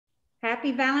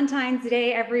Happy Valentine's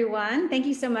Day, everyone. Thank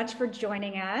you so much for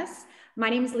joining us.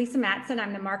 My name is Lisa Mattson.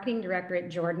 I'm the marketing director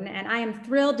at Jordan, and I am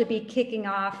thrilled to be kicking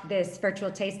off this virtual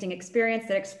tasting experience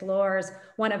that explores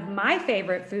one of my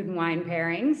favorite food and wine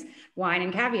pairings, wine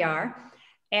and caviar.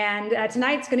 And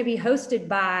tonight's going to be hosted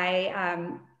by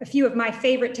a few of my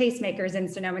favorite tastemakers in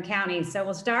Sonoma County. So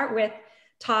we'll start with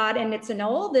Todd and Nitsa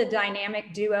Knoll, the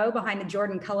dynamic duo behind the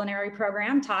Jordan Culinary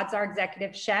program. Todd's our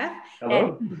executive chef.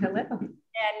 Hello. Hello.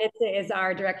 And Nitsa is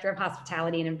our director of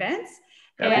hospitality and events.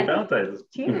 Happy Valentine's.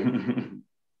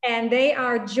 And they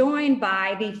are joined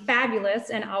by the fabulous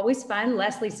and always fun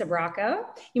Leslie Sbrocco.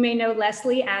 You may know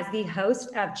Leslie as the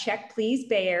host of Check Please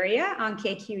Bay Area on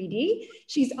KQED.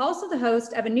 She's also the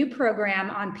host of a new program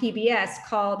on PBS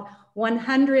called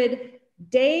 100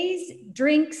 Days,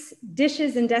 Drinks,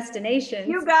 Dishes, and Destinations.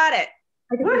 You got it.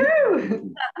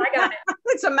 Woohoo! I got it.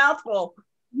 It's a mouthful.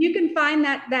 You can find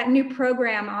that new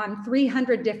program on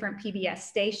 300 different PBS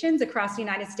stations across the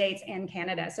United States and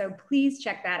Canada. So please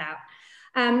check that out.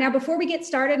 Now, before we get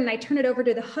started and I turn it over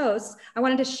to the hosts, I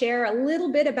wanted to share a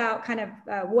little bit about kind of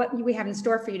what we have in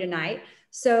store for you tonight.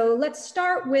 So let's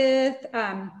start with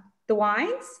the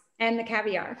wines and the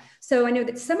caviar. So I know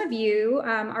that some of you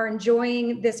are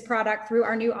enjoying this product through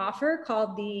our new offer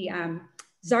called the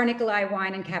Tsar Nicoulai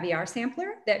Wine and Caviar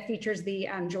Sampler that features the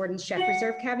Jordan Chef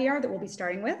Reserve caviar that we'll be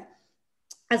starting with,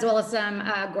 as well as some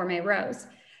gourmet roes.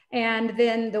 And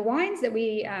then the wines that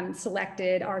we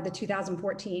selected are the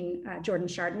 2014 Jordan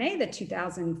Chardonnay, the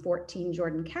 2014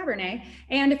 Jordan Cabernet.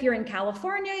 And if you're in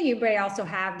California, you may also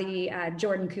have the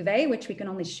Jordan Cuvée, which we can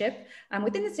only ship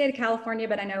within the state of California,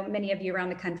 but I know many of you around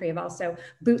the country have also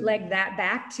bootlegged that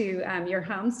back to your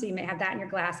home, so you may have that in your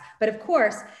glass. But of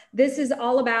course, this is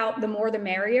all about the more the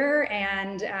merrier,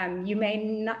 and you may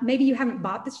not, maybe you haven't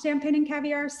bought the champagne and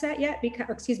caviar set yet, because,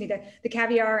 or excuse me, the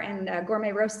caviar and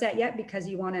gourmet roast set yet, because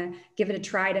you want to give it a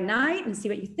try tonight and see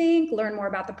what you think, learn more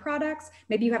about the products.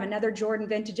 Maybe you have another Jordan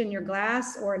vintage in your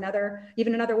glass or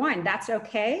even another wine. That's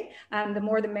okay. The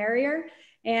more the merrier.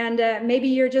 And maybe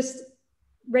you're just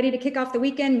ready to kick off the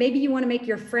weekend. Maybe you want to make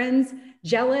your friends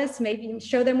jealous, maybe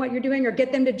show them what you're doing or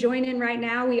get them to join in right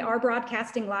now. We are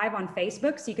broadcasting live on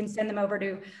Facebook, so you can send them over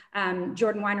to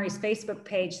Jordan Winery's Facebook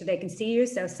page so they can see you.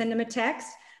 So send them a text,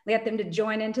 get them to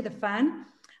join into the fun.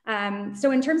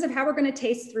 So in terms of how we're going to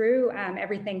taste through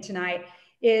everything tonight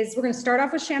is we're going to start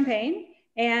off with champagne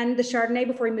and the Chardonnay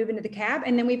before we move into the cab.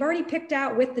 And then we've already picked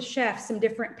out with the chef some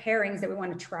different pairings that we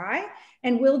want to try.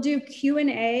 And we'll do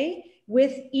Q&A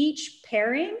with each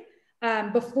pairing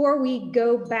before we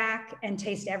go back and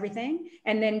taste everything,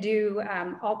 and then do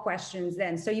all questions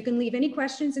then. So you can leave any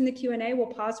questions in the Q&A. We'll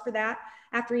pause for that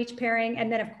after each pairing.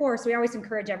 And then of course, we always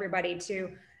encourage everybody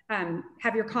to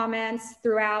have your comments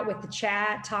throughout with the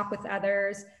chat, talk with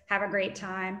others, have a great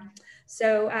time.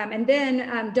 So, and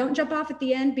then don't jump off at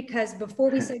the end, because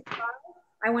before we say goodbye,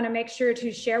 I want to make sure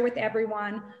to share with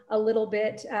everyone a little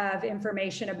bit of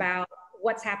information about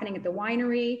what's happening at the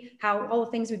winery, how all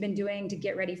the things we've been doing to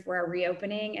get ready for our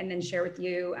reopening, and then share with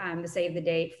you the save the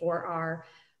date for our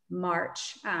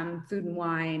March food and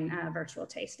wine virtual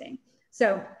tasting.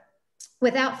 So,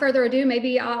 without further ado,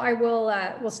 maybe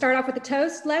we'll start off with a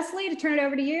toast, Leslie, to turn it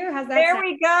over to you. How's that There sound?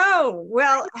 we go.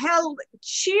 Well,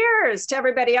 cheers to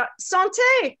everybody.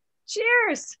 Santé.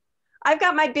 Cheers. I've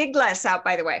got my big glass out,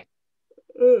 by the way.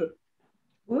 Ooh.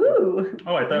 Ooh.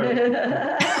 Oh, I thought it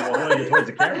was holding it towards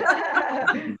the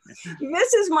camera.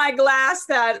 This is my glass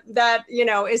that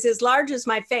is as large as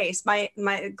my face, my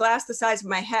glass the size of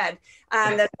my head,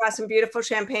 that's got some beautiful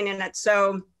champagne in it.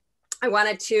 So I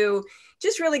wanted to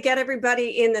just really get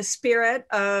everybody in the spirit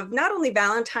of not only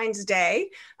Valentine's Day,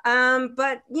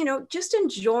 but, just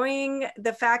enjoying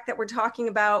the fact that we're talking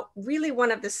about really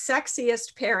one of the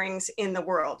sexiest pairings in the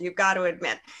world, you've got to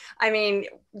admit. I mean,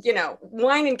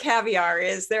 wine and caviar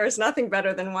there is nothing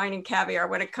better than wine and caviar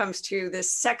when it comes to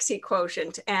this sexy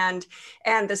quotient and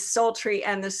the sultry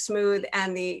and the smooth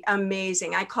and the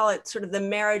amazing. I call it sort of the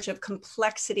marriage of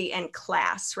complexity and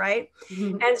class, right?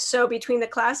 Mm-hmm. And so between the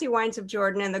classy wines of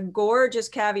Jordan and the gorgeous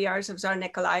caviars of Tsar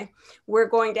Nicoulai, we're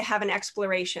going to have an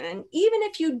exploration. And even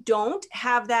if you don't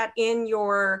have that in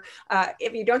your,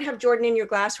 if you don't have Jordan in your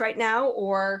glass right now,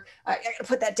 or I gotta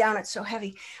put that down, it's so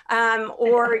heavy,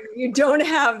 or you don't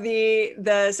have the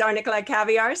Tsar Nicoulai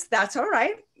caviars, that's all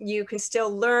right. You can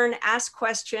still learn, ask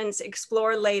questions,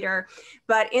 explore later.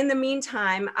 But in the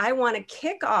meantime, I want to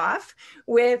kick off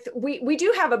with, we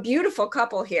do have a beautiful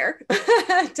couple here,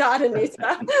 Todd and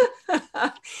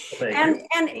Nitsa.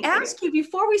 and ask you,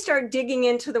 before we start digging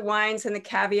into the wines and the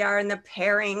caviar and the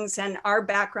pairings and our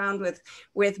background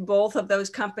with both of those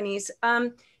companies,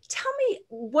 tell me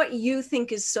what you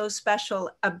think is so special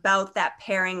about that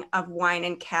pairing of wine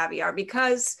and caviar,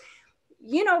 because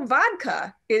you know,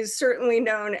 vodka is certainly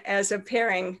known as a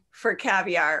pairing for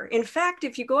caviar. In fact,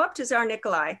 if you go up to Tsar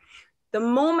Nicoulai, the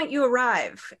moment you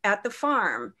arrive at the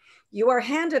farm, you are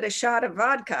handed a shot of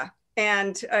vodka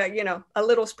and, you know, a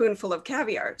little spoonful of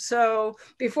caviar. So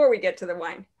before we get to the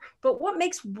wine, but what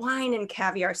makes wine and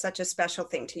caviar such a special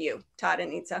thing to you, Todd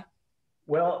and Nitsa?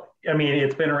 Well, I mean,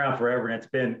 it's been around forever,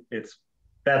 and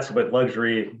that's what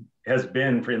luxury has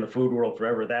been in the food world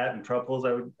forever. That and truffles,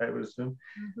 I would assume.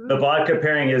 Mm-hmm. The vodka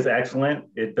pairing is excellent.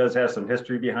 It does have some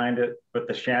history behind it, but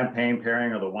the champagne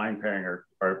pairing or the wine pairing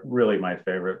are really my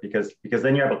favorite because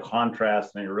then you have a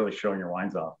contrast and you're really showing your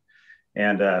wines off.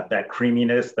 And that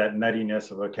creaminess, that nuttiness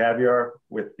of a caviar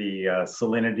with the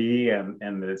salinity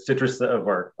and the citrus of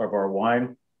our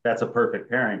wine, that's a perfect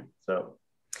pairing. So,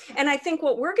 and I think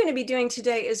what we're going to be doing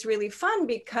today is really fun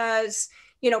because,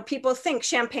 you know, people think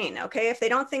champagne, okay? If they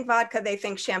don't think vodka, they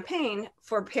think champagne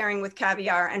for pairing with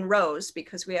caviar and roes,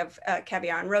 because we have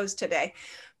caviar and roes today.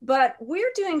 But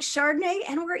we're doing Chardonnay,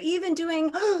 and we're even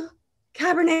doing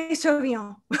Cabernet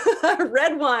Sauvignon,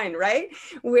 red wine, right?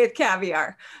 With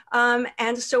caviar.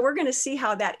 And so we're gonna see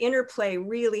how that interplay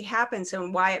really happens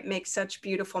and why it makes such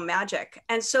beautiful magic.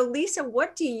 And so Lisa,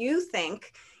 what do you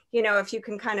think, you know, if you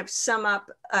can kind of sum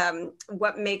up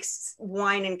what makes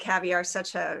wine and caviar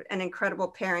such an incredible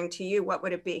pairing to you, what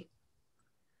would it be?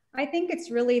 I think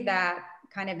it's really that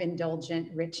kind of indulgent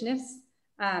richness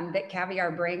that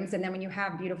caviar brings. And then when you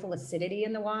have beautiful acidity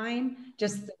in the wine,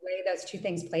 just the way those two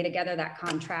things play together, that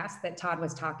contrast that Todd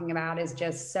was talking about is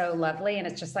just so lovely. And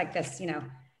it's just like this, you know,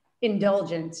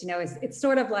 indulgence, you know, it's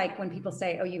sort of like when people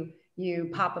say, oh, you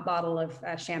pop a bottle of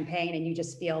champagne and you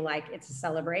just feel like it's a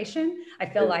celebration. I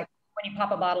feel like when you pop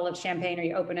a bottle of champagne or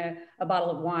you open a bottle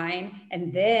of wine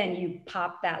and then you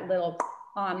pop that little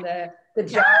on the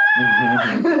jar.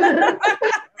 Mm-hmm.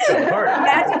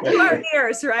 Magic to our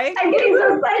ears, right? I'm getting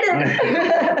so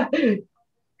excited.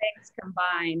 Things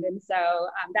combined. And so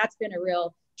that's been a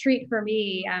real treat for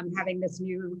me, having this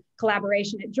new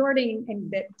collaboration at Jordan and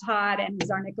that Todd and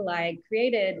Tsar Nicoulai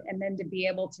created, and then to be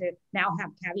able to now have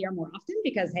caviar more often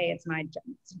because, hey, it's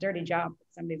a dirty job.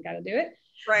 Somebody's got to do it.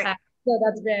 Right. So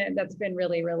that's been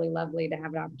really, really lovely to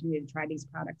have an opportunity to try these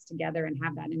products together and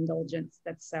have that indulgence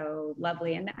that's so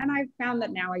lovely. And I've found that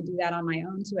now I do that on my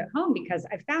own too at home because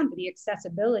I've found the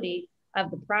accessibility of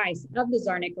the price of the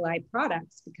Tsar Nicoulai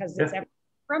products because it's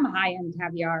from high-end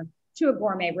caviar to a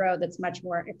gourmet roe that's much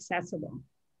more accessible.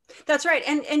 That's right.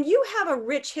 And you have a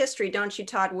rich history, don't you,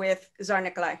 Todd, with Tsar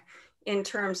Nicoulai in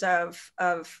terms of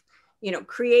you know,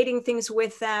 creating things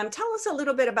with them. Tell us a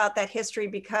little bit about that history,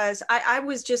 because I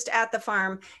was just at the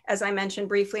farm, as I mentioned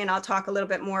briefly, and I'll talk a little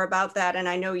bit more about that. And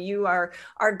I know you are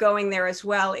going there as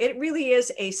well. It really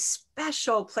is a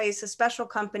special place, a special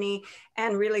company,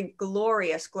 and really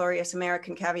glorious, glorious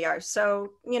American caviar.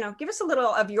 So, you know, give us a little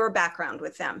of your background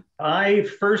with them. I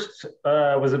first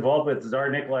was involved with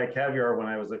Tsar Nicoulai Caviar when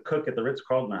I was a cook at the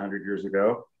Ritz-Carlton 100 years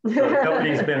ago. So the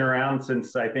company's been around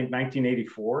since, I think,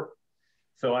 1984.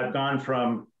 So I've gone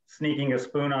from sneaking a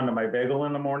spoon onto my bagel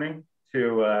in the morning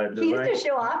to he used to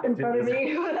show off in front of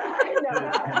me.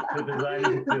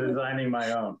 to designing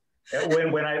my own.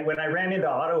 When I ran into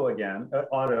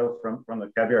Otto from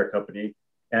the Caviar Company,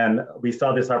 and we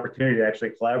saw this opportunity to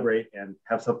actually collaborate and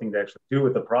have something to actually do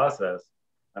with the process.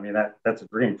 I mean, that's a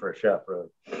dream for a chef, really.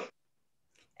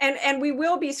 And we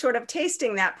will be sort of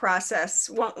tasting that process,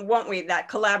 won't we? That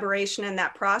collaboration and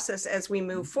that process as we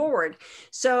move forward.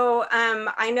 So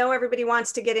I know everybody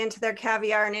wants to get into their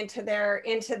caviar and into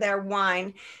their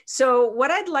wine. So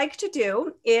what I'd like to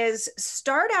do is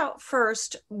start out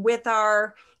first with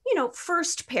our, you know,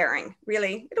 first pairing.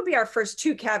 Really, it'll be our first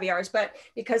two caviars, but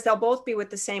because they'll both be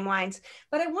with the same wines.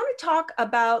 But I want to talk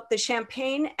about the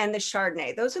champagne and the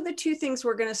Chardonnay. Those are the two things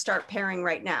we're going to start pairing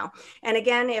right now. And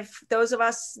again, if those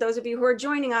of you who are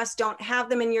joining us don't have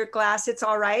them in your glass, it's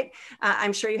all right.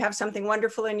 I'm sure you have something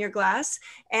wonderful in your glass,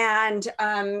 and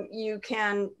you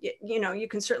can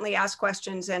certainly ask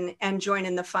questions and join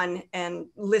in the fun and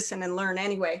listen and learn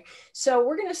anyway. So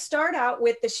we're going to start out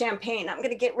with the champagne. I'm going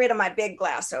to get rid of my big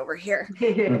glass over here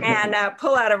and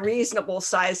pull out a reasonable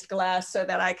sized glass so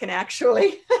that I can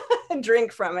actually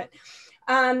drink from it.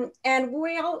 And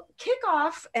we'll kick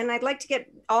off, and I'd like to get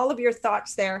all of your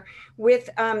thoughts there with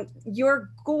your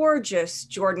gorgeous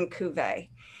Jordan Cuvée.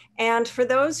 And for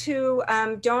those who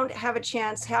don't have a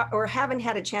chance or haven't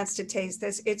had a chance to taste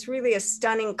this, it's really a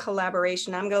stunning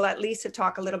collaboration. I'm going to let Lisa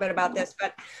talk a little bit about this,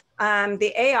 but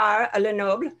the AR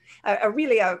Lenoble,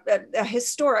 really a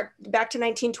historic, back to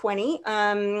 1920,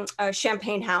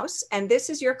 champagne house. And this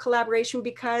is your collaboration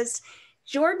because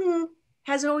Jordan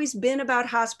has always been about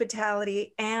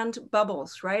hospitality and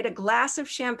bubbles, right? A glass of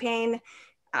champagne,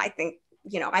 I think,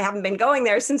 you know, I haven't been going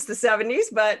there since the 70s,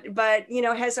 but you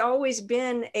know, has always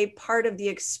been a part of the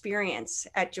experience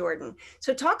at Jordan.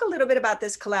 So talk a little bit about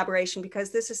this collaboration,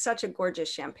 because this is such a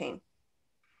gorgeous champagne.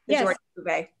 Yes. Jordan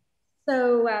Cuvée.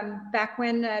 So back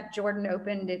when Jordan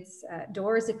opened its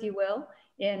doors, if you will,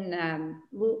 in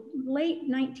late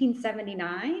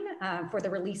 1979 for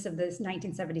the release of this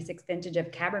 1976 vintage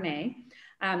of Cabernet,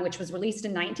 which was released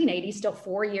in 1980, still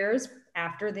 4 years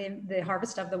after the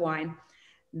harvest of the wine.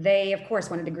 They, of course,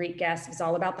 wanted to greet guests. It was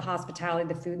all about the hospitality,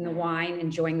 the food and the wine,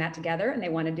 enjoying that together. And they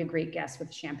wanted to greet guests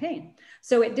with champagne.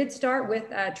 So it did start with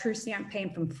true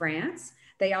champagne from France.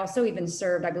 They also even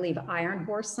served, I believe, Iron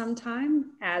Horse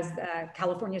sometime, as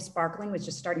California sparkling was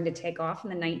just starting to take off in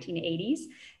the 1980s.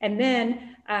 And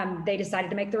then they decided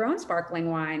to make their own sparkling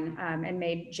wine and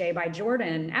made J by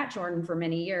Jordan at Jordan for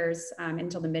many years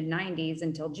until the mid 90s,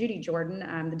 until Judy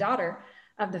Jordan, the daughter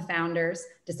of the founders,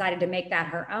 decided to make that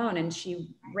her own. And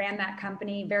she ran that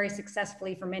company very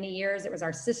successfully for many years. It was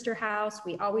our sister house.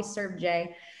 We always served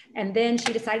Jay. And then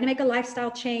she decided to make a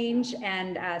lifestyle change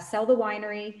and sell the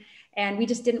winery. And we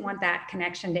just didn't want that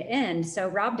connection to end. So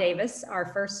Rob Davis, our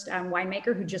first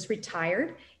winemaker who just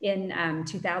retired in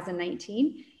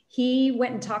 2019, he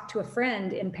went and talked to a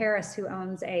friend in Paris who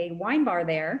owns a wine bar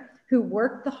there, who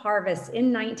worked the harvest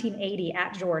in 1980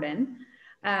 at Jordan.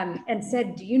 And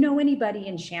said, do you know anybody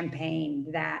in Champagne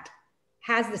that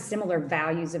has the similar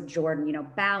values of Jordan, you know,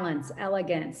 balance,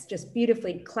 elegance, just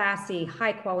beautifully classy,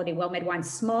 high quality, well-made wine,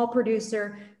 small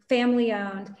producer, family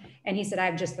owned. And he said, I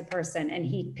have just the person. And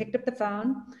he picked up the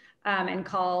phone and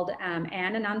called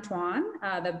Anne and Antoine,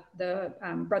 the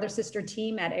brother-sister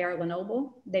team at AR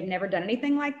Lenoble. They've never done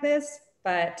anything like this,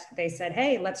 but they said,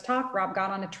 hey, let's talk. Rob got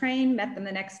on a train, met them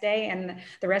the next day, and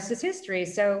the rest is history.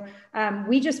 So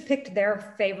we just picked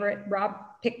their favorite, Rob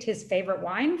picked his favorite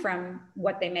wine from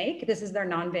what they make. This is their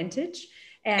non-vintage.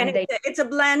 And it's a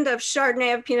blend of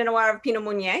Chardonnay, of Pinot Noir, of Pinot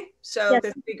Meunier. So yes,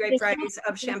 there's 3 great varieties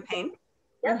of champagne.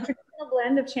 Yep, traditional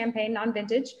blend of champagne,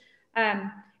 non-vintage.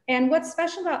 And what's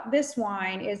special about this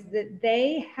wine is that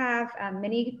they have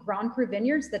many Grand Cru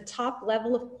vineyards, the top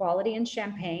level of quality in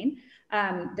Champagne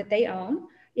that they own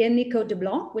in the Côte de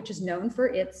Blanc, which is known for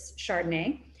its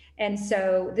Chardonnay. And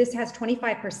so this has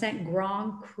 25%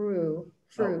 Grand Cru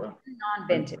fruit,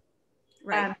 non-vintage.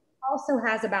 Right. Also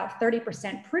has about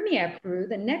 30% Premier Cru,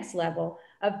 the next level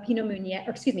of Pinot Meunier,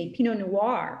 or excuse me, Pinot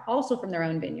Noir, also from their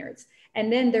own vineyards.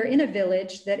 And then they're in a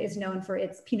village that is known for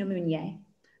its Pinot Meunier.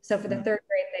 So for the third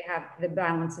grade, they have the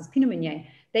balance is Pinot Meunier.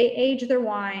 They age their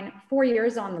wine 4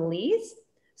 years on the lees.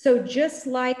 So just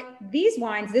like these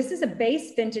wines, this is a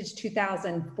base vintage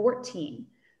 2014.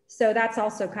 So that's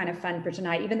also kind of fun for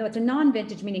tonight, even though it's a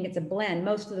non-vintage, meaning it's a blend.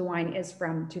 Most of the wine is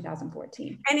from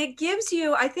 2014. And it gives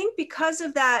you, I think because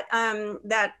of that,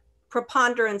 that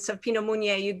preponderance of Pinot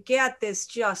Meunier, you get this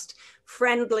just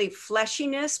friendly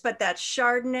fleshiness, but that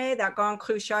Chardonnay, that Grand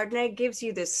Cru Chardonnay gives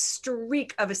you this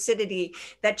streak of acidity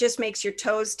that just makes your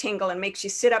toes tingle and makes you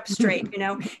sit up straight, you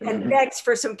know, and begs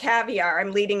for some caviar.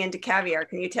 I'm leading into caviar,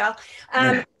 can you tell?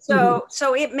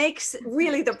 So it makes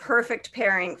really the perfect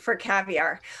pairing for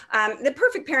caviar. The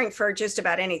perfect pairing for just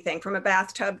about anything, from a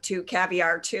bathtub to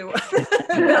caviar to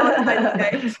Valentine's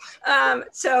Day.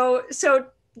 So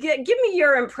give me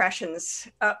your impressions,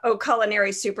 oh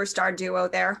culinary superstar duo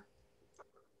there.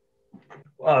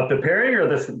 The pairing or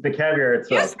the caviar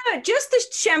itself? Just the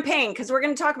champagne, because we're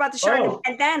going to talk about the Chardonnay,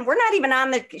 and then we're not even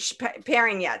on the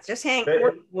pairing yet. Just hang.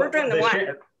 We're doing the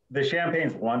wine. The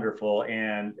champagne's wonderful,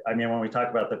 and I mean, when we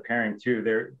talk about the pairing too,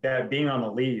 that being on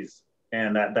the lees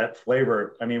and that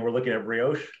flavor. I mean, we're looking at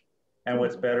brioche, and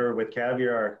what's better with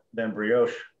caviar than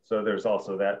brioche? So there's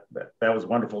also that was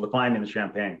wonderful to find in the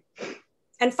champagne,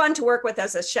 and fun to work with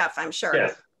as a chef, I'm sure.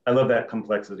 Yes. I love that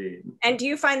complexity. And do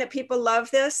you find that people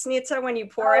love this, Nitsa, when you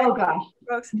pour it? Oh gosh,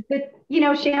 folks. But you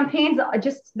know, champagne's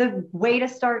just the way to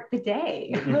start the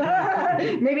day.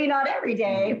 Maybe not every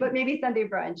day, but maybe Sunday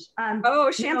brunch.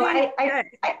 Champagne!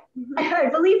 You know, I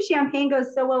believe champagne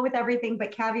goes so well with everything,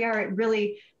 but caviar, it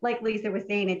really, like Lisa was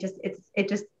saying, it just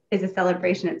is a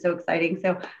celebration. It's so exciting.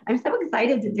 So I'm so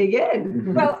excited to dig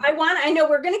in. Well, I know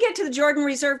we're going to get to the Jordan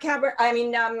Reserve Cabernet. I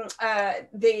mean,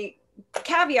 the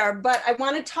caviar, but I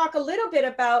want to talk a little bit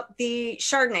about the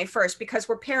Chardonnay first, because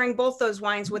we're pairing both those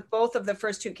wines with both of the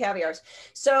first two caviars.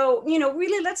 So, you know,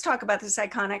 really, let's talk about this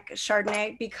iconic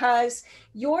Chardonnay, because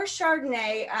your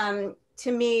Chardonnay,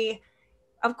 to me,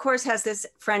 of course, has this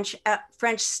French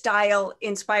style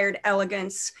inspired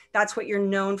elegance. That's what you're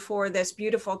known for, this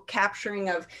beautiful capturing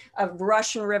of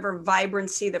Russian River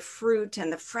vibrancy, the fruit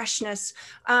and the freshness.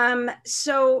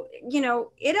 So, you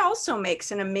know, it also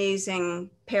makes an amazing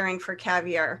pairing for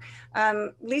caviar.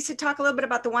 Lisa, talk a little bit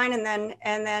about the wine, and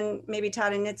then maybe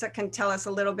Todd and Nitsa can tell us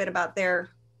a little bit about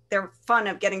their fun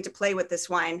of getting to play with this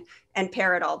wine and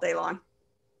pair it all day long.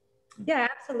 Yeah,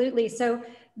 absolutely. So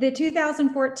the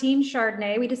 2014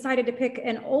 Chardonnay, we decided to pick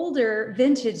an older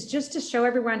vintage just to show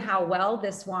everyone how well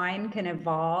this wine can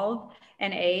evolve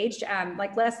and age.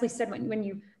 Like Leslie said, when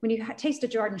you taste a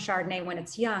Jordan Chardonnay when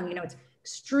it's young, you know, it's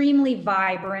extremely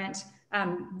vibrant,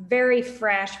 very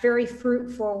fresh, very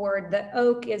fruit forward. The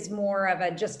oak is more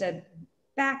of just a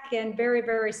back end, very,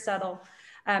 very subtle.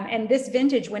 And this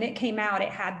vintage, when it came out, it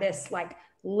had this like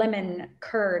lemon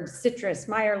curd, citrus,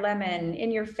 Meyer lemon, in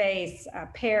your face,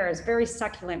 pears, very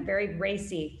succulent, very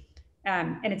racy.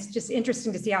 And it's just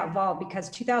interesting to see how it evolved, because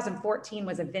 2014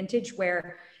 was a vintage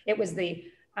where it was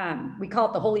we call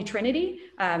it the Holy Trinity,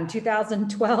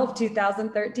 2012,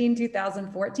 2013,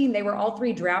 2014. They were all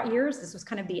 3 drought years. This was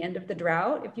kind of the end of the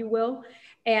drought, if you will.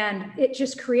 And it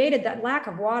just created that lack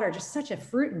of water, just such a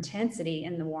fruit intensity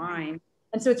in the wine.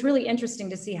 And so it's really interesting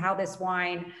to see how this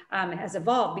wine has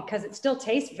evolved, because it still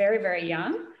tastes very, very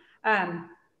young.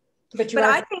 But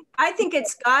I think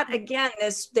it's got, again,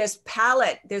 this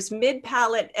palate, this mid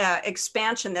palate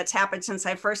expansion that's happened since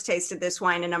I first tasted this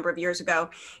wine a number of years ago,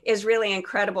 is really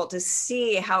incredible to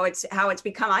see how it's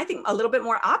become, I think, a little bit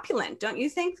more opulent. Don't you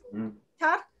think,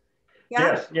 Todd?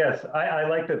 Yeah? Yes. I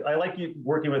like you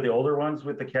working with the older ones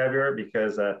with the caviar,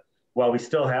 because while we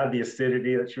still have the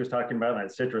acidity that she was talking about, and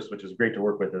that citrus, which is great to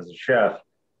work with as a chef,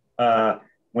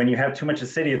 when you have too much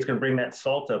acidity, it's going to bring that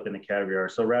salt up in the caviar.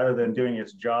 So rather than doing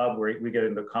its job, we get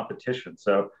into competition.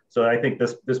 So I think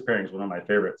this pairing is one of my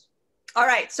favorites. All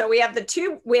right, so we have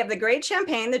the great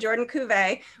champagne, the Jordan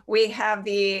Cuvée. We have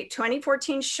the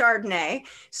 2014 Chardonnay.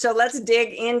 So let's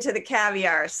dig into the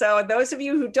caviar. So those of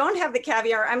you who don't have the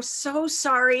caviar, I'm so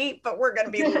sorry, but we're going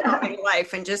to be loving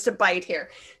life in just a bite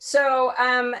here. So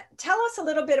tell us a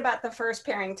little bit about the first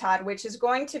pairing, Todd, which is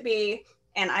going to be,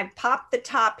 and I popped the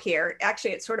top here.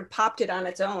 Actually, it sort of popped it on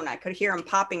its own. I could hear them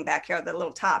popping back here, the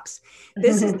little tops.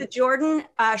 This is the Jordan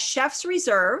Chef's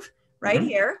Reserve right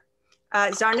here.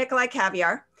 Tsar Nicoulai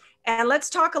caviar. And let's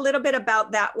talk a little bit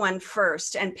about that one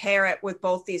first and pair it with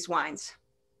both these wines.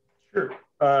 Sure.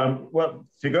 Well,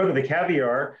 to go to the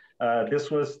caviar, this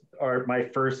was my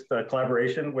first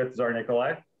collaboration with Tsar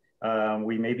Nicoulai.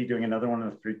 We may be doing another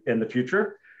one in the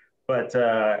future, but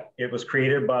it was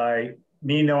created by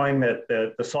me knowing that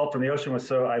the salt from the ocean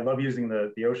was I love using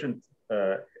the ocean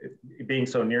being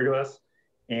so near to us,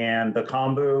 and the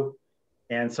kombu.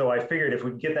 And so I figured if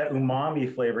we could get that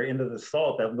umami flavor into the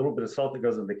salt, that little bit of salt that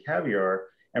goes into the caviar,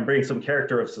 and bring some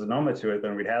character of Sonoma to it,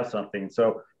 then we'd have something.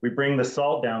 So we bring the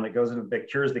salt down that goes into, that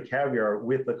cures the caviar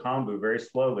with the kombu very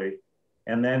slowly.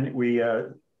 And then we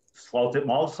salt it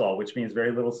mild salt, which means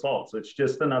very little salt. So it's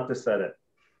just enough to set it.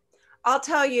 I'll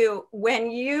tell you,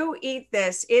 when you eat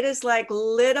this, it is like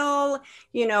little,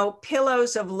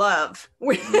 pillows of love.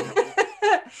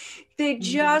 They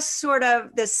just sort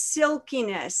of, the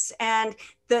silkiness and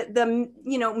the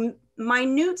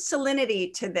minute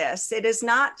salinity to this. It is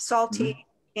not salty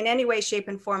in any way, shape,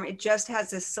 and form. It just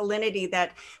has this salinity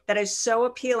that is so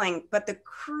appealing, but the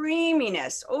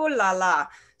creaminess, oh la la.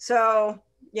 So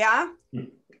yeah,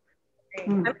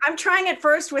 I'm trying it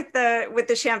first with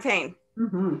the champagne.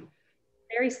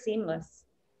 Very seamless.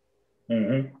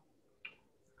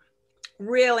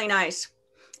 Really nice.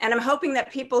 And I'm hoping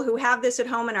that people who have this at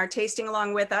home and are tasting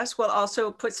along with us will also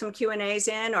put some Q&As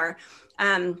in, or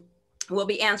we'll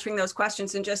be answering those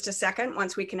questions in just a second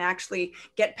once we can actually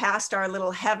get past our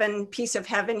little piece of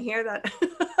heaven here, that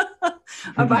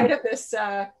a bite of this,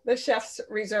 the Chef's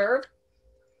Reserve.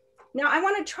 Now I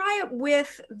want to try it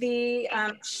with the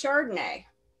Chardonnay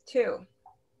too.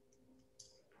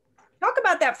 Talk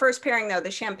about that first pairing though,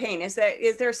 the champagne. Is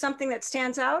there something that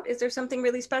stands out? Is there something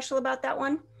really special about that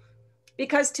one?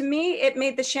 Because to me, it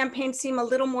made the champagne seem a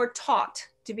little more taut,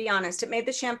 to be honest. It made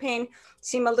the champagne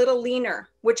seem a little leaner,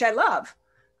 which I love.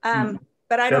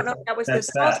 But I don't know if that was the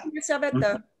saltiness of it.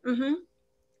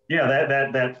 Yeah,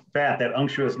 that fat, that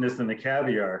unctuousness in the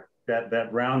caviar, that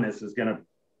roundness is going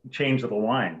to change the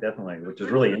wine, definitely, which is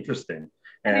really interesting.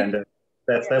 And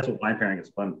that's what wine pairing is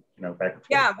fun, you know, back and forth.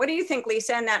 Yeah. What do you think,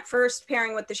 Lisa, in that first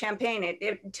pairing with the champagne?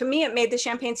 To me, it made the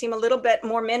champagne seem a little bit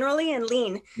more minerally and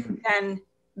lean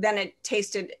than it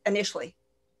tasted initially.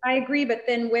 I agree, but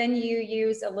then when you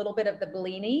use a little bit of the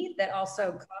Bellini that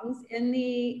also comes in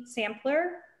the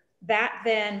sampler, that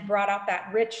then brought out that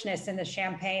richness in the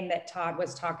champagne that Todd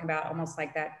was talking about, almost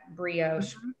like that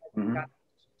brioche,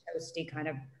 toasty kind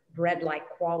of bread-like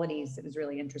qualities. It was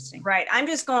really interesting. Right. I'm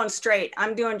just going straight.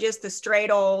 I'm doing just the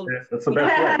straight old, That's the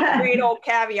best straight old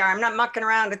caviar. I'm not mucking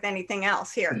around with anything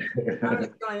else here. I'm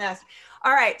just doing this.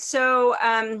 All right. So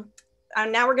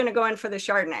now we're going to go in for the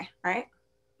Chardonnay, right?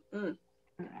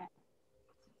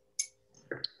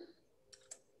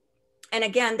 And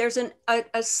again, there's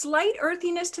a slight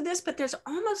earthiness to this, but there's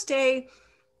almost a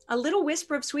little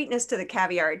whisper of sweetness to the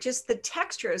caviar. Just the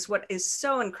texture is what is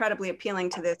so incredibly appealing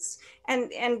to this.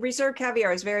 And reserve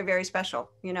caviar is very, very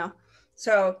special, you know?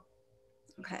 So,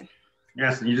 okay.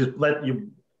 Yes, you just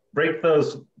you break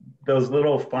those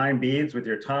little fine beads with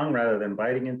your tongue rather than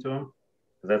biting into them.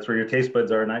 That's where your taste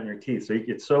buds are, not in your teeth. So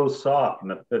it's so soft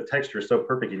and the texture is so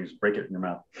perfect, you just break it in your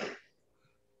mouth.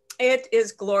 It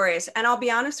is glorious. And I'll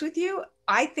be honest with you,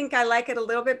 I think I like it a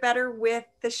little bit better with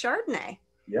the Chardonnay.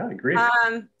 Yeah, I agree.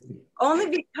 Only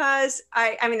because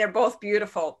I mean, they're both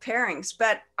beautiful pairings,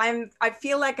 but I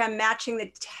feel like I'm matching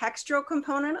the textural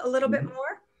component a little bit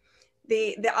more.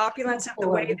 The opulence of the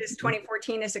way this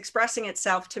 2014 is expressing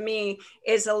itself to me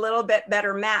is a little bit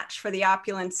better match for the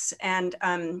opulence and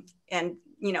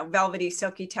you know, velvety,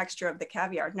 silky texture of the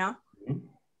caviar. No, you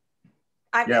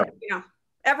know,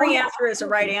 every answer is a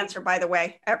right answer, by the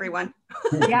way, everyone.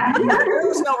 Yeah,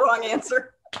 there's no wrong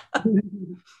answer.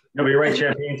 No, but you're right.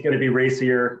 Champagne's going to be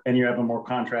racier, and you have a more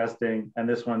contrasting, and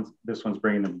this one's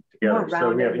bringing them together.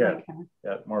 So we have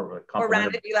more of a More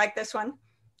rounded. You like this one,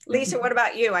 Lisa? What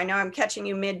about you? I know I'm catching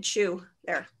you mid chew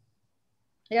there.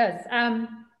 Yes,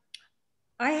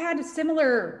 I had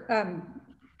similar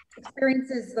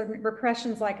experiences,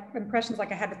 impressions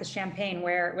like I had with the champagne,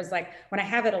 where it was like when I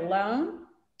have it alone,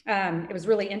 it was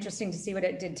really interesting to see what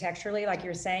it did texturally, like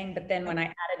you're saying. But then when I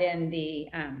added in the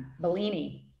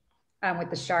Bellini with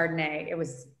the Chardonnay, it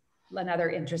was another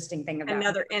interesting thing about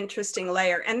another interesting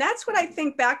layer. And that's what I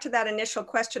think, back to that initial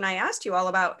question I asked you all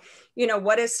about, you know,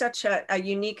 what is such a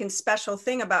unique and special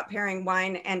thing about pairing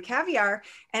wine and caviar?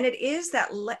 And it is that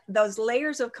those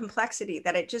layers of complexity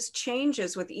that it just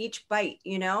changes with each bite,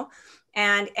 you know,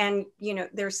 and you know,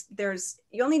 there's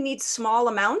you only need small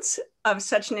amounts of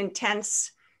such an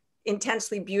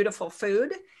intensely beautiful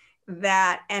food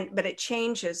but it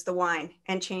changes the wine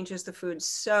and changes the food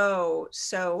so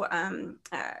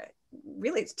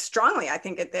really strongly. I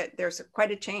think that there's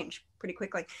quite a change pretty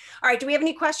quickly. All right, do we have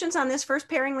any questions on this first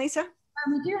pairing, Lisa?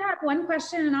 We do have one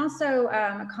question and also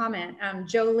a comment.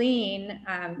 Jolene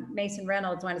Mason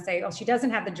Reynolds wanted to say, she doesn't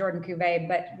have the Jordan Cuvée,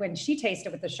 but when she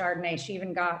tasted with the Chardonnay, she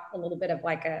even got a little bit of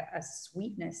like a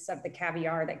sweetness of the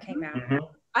caviar that came out.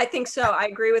 I think so. I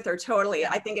agree with her totally.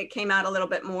 I think it came out a little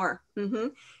bit more.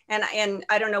 And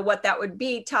I don't know what that would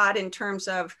be, Todd, in terms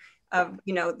of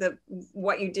you know,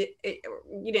 what you did.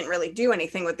 You didn't really do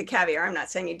anything with the caviar. I'm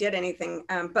not saying you did anything,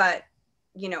 but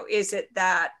you know, is it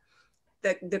that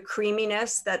the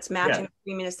creaminess that's matching the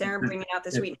creaminess there and bringing out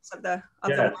the sweetness of the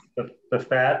the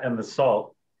fat and the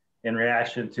salt in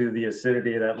reaction to the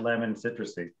acidity of that lemon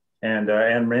citrusy and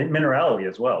minerality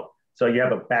as well. So you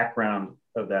have a background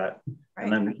of that,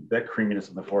 and then that creaminess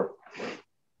in the fork.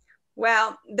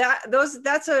 Well,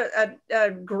 that's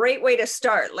a great way to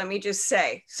start, let me just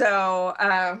say. So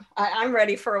I'm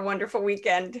ready for a wonderful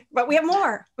weekend, but we have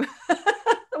more.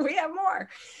 We have more.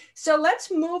 So let's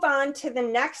move on to the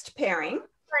next pairing.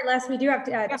 Sorry, Les, we do have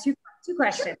two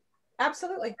questions. Sure.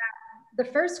 Absolutely. The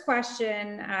first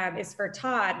question is for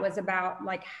Todd, was about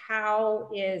like, how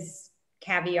is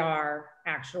caviar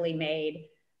actually made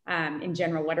in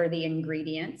general? What are the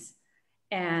ingredients?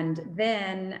 And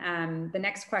then the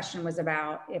next question was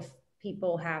about if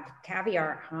people have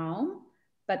caviar at home,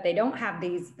 but they don't have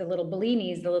the little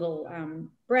bellinis, the little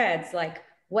breads, like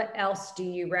what else do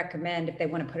you recommend if they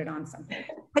want to put it on something?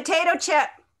 Potato chip.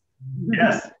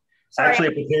 Yes. Sorry. Actually,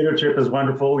 a potato chip is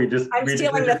wonderful. I'm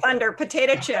stealing the thunder.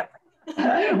 Potato chip.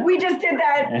 We just did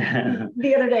that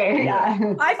the other day. Yeah.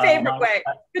 My favorite way.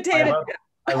 Potato chip.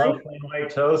 I love plain white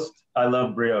toast. I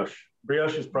love brioche.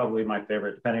 Brioche is probably my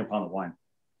favorite, depending upon the wine.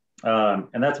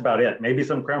 And that's about it. Maybe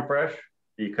some creme fraiche,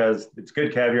 because it's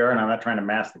good caviar and I'm not trying to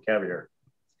mask the caviar.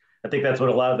 I think that's what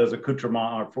a lot of those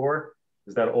accoutrements are for,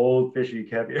 is that old fishy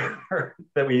caviar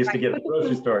that we used to get at the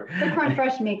grocery store. The creme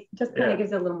fraiche makes just kind of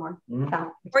gives it a little more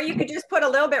fat. Or you could just put a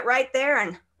little bit right there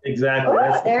and. Exactly.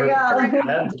 Oh, there you go.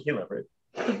 That's tequila, right?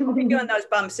 We'll be doing those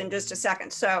bumps in just a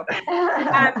second. So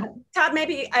Todd,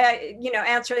 maybe,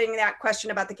 answering that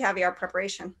question about the caviar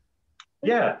preparation.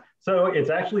 Yeah, so it's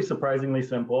actually surprisingly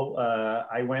simple.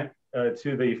 I went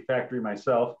to the factory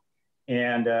myself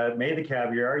and made the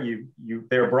caviar.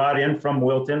 They're brought in from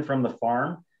Wilton, from the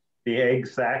farm, the egg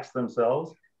sacs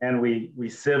themselves, and we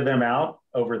sieve them out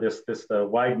over this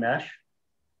wide mesh,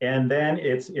 and then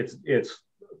it's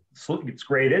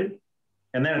grated,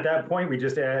 and then at that point we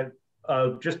just add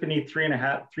just beneath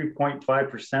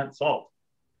 3.5% salt,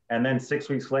 and then 6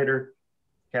 weeks later,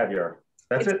 caviar.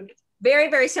 That's it. Very,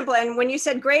 very simple. And when you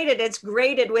said grated, it's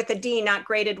grated with a D, not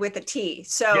grated with a T.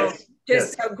 So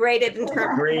so grated in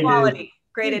terms of quality.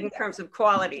 Graded in terms of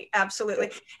quality,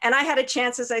 absolutely. And I had a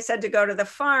chance, as I said, to go to the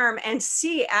farm and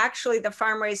see actually the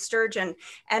farm-raised sturgeon.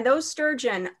 And those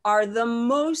sturgeon are the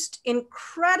most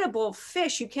incredible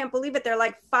fish. You can't believe it. They're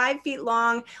like 5 feet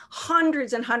long,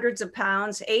 hundreds and hundreds of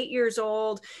pounds, 8 years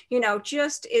old.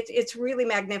 It's really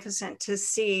magnificent to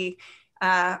see,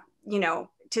 to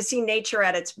see nature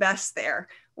at its best there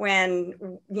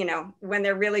when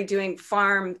they're really doing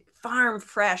farm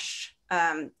fresh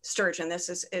sturgeon. This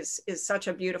is such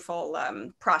a beautiful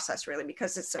process, really,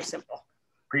 because it's so simple.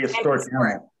 Prehistoric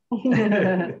animal.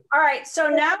 All right, so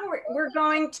now we're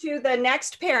going to the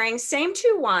next pairing. Same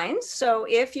 2 wines. So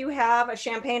if you have a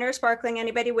champagne or sparkling,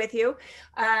 anybody with you,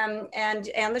 and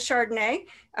the Chardonnay,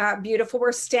 beautiful.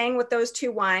 We're staying with those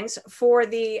 2 wines for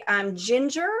the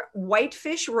ginger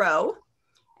whitefish roe.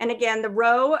 And again, the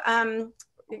roe,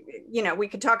 we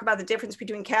could talk about the difference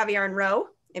between caviar and roe,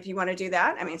 if you want to do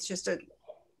that. I mean, it's just a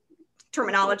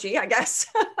terminology, I guess.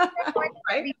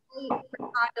 Right? To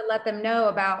let them know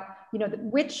about,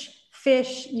 which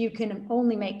fish you can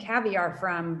only make caviar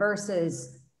from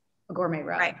versus a gourmet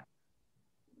roe. Right.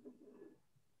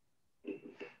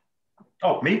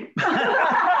 Oh, me?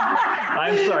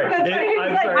 I'm sorry.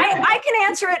 I can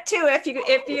answer it too if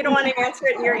you don't want to answer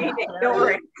it and you're eating. Don't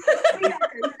worry.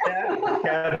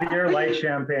 Caviar, like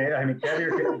champagne. I mean,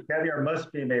 caviar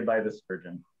must be made by the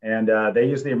sturgeon, and they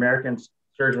use the American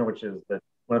sturgeon, which is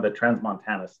one of the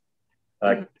transmontanus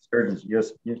sturgeons,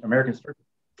 American sturgeon,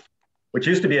 which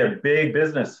used to be a big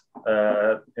business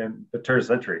in the turn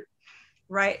century.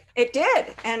 Right, it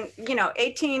did, and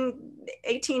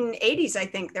 1880s, I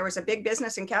think there was a big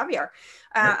business in caviar,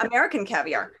 American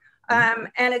caviar, and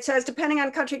it says depending on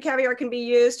country, caviar can be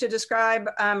used to describe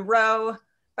roe,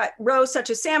 but roes such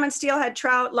as salmon, steelhead,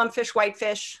 trout, lumpfish,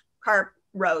 whitefish, carp,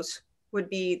 roes would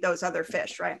be those other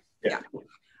fish, right? Yeah.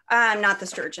 Not the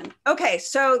sturgeon. Okay,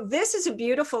 so this is a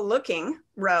beautiful looking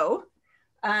roe,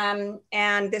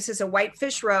 and this is a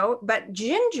whitefish roe, but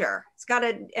ginger. It's got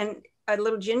a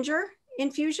little ginger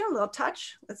infusion, a little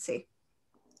touch. Let's see.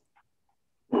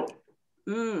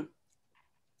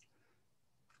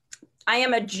 I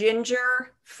am a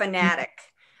ginger fanatic.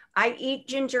 I eat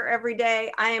ginger every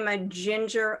day. I am a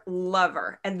ginger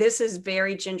lover. And this is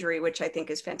very gingery, which I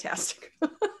think is fantastic.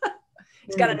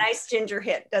 It's got a nice ginger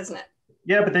hit, doesn't it?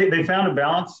 Yeah, but they found a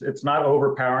balance. It's not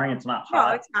overpowering. It's not hot.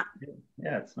 No, it's not.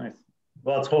 Yeah, it's nice.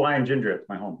 Well, it's Hawaiian ginger. It's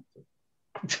my home.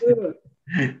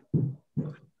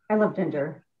 I love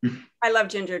ginger. I love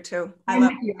ginger too.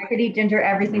 I could eat ginger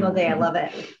every single day. I love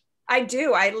it. I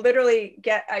do. I literally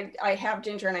I have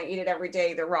ginger and I eat it every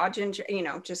day. The raw ginger,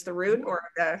 just the root, or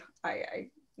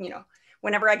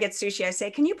whenever I get sushi, I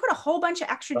say, can you put a whole bunch of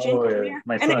extra ginger in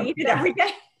there? And I eat it every day.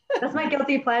 That's my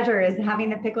guilty pleasure, is having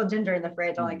the pickled ginger in the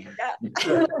fridge. I'm like, yeah.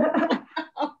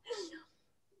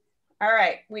 All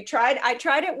right. I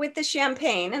tried it with the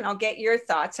champagne, and I'll get your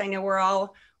thoughts. I know we're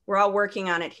all working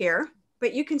on it here.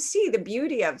 But you can see the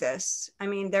beauty of this. I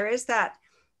mean, there is that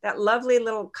lovely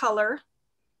little color,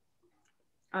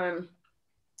 that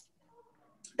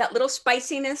little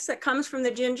spiciness that comes from the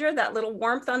ginger, that little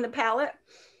warmth on the palate.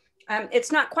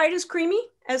 It's not quite as creamy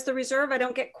as the Reserve. I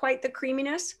don't get quite the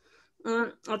creaminess.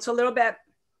 It's a little bit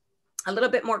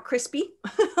more crispy,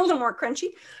 a little more crunchy.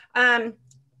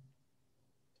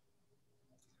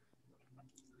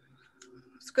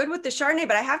 Good with the Chardonnay,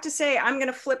 but I have to say I'm going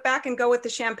to flip back and go with the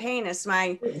champagne as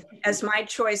my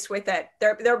choice with it.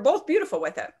 They're both beautiful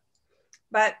with it,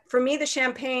 but for me the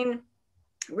champagne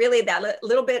really that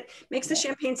little bit makes the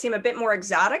champagne seem a bit more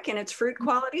exotic in its fruit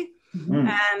quality,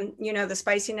 and the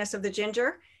spiciness of the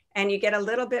ginger, and you get a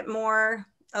little bit more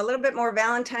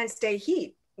Valentine's Day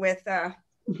heat with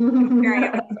pairing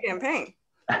it with champagne.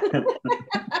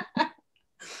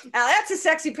 Now that's a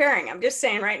sexy pairing. I'm just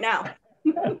saying right now.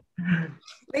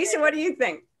 Lisa, what do you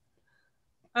think?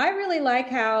 I really like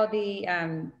how the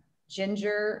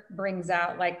ginger brings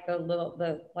out like the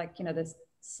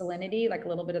salinity, like a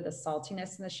little bit of the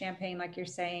saltiness in the champagne, like you're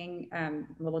saying, a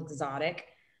little exotic.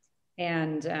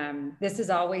 And this has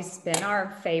always been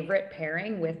our favorite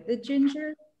pairing with the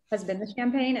ginger, has been the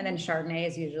champagne, and then Chardonnay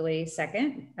is usually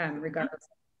second, regardless of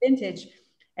vintage.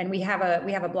 And we have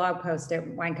a blog post at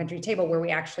Wine Country Table where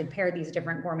we actually pair these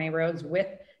different gourmet roes with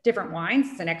different wines.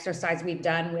 It's an exercise we've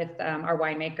done with our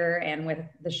winemaker and with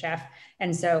the chef.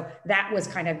 And so that was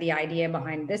kind of the idea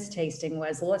behind this tasting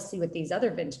was, well, let's see what these other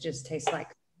vintages taste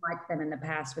like them in the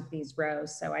past with these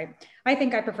roes. So I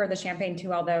think I prefer the champagne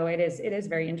too, although it is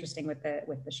very interesting with the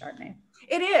Chardonnay.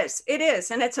 It is.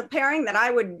 And it's a pairing that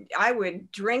I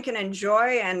would drink and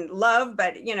enjoy and love.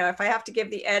 But, you know, if I have to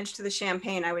give the edge to the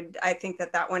champagne, I think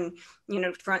that one, you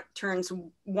know, turns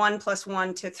 1 +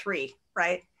 1 to 3,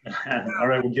 right? All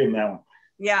right, we'll give them that one.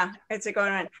 Yeah, it's a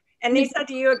going on. And Lisa,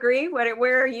 do you agree?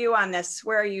 Where are you on this?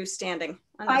 Where are you standing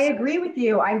on this? I agree with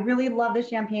you. I really love the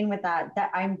champagne with that. That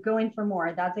I'm going for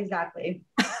more. That's exactly.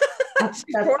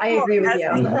 I agree with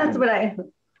you. That's what I.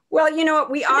 Well, you know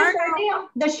what,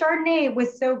 the Chardonnay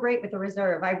was so great with the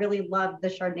reserve. I really love the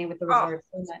Chardonnay with the reserve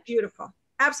so much. Beautiful.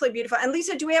 Absolutely beautiful. And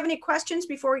Lisa, do we have any questions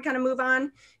before we kind of move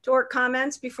on to our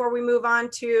comments, before we move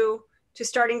on to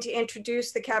starting to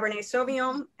introduce the Cabernet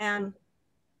Sauvignon? And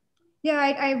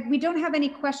yeah, we don't have any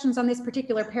questions on this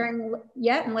particular pairing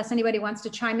yet, unless anybody wants to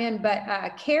chime in. But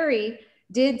Carrie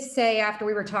did say after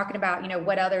we were talking about, you know,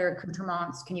 what other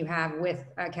accoutrements can you have with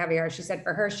caviar? She said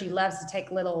for her, she loves to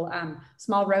take little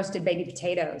small roasted baby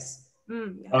potatoes.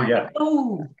 Oh yeah.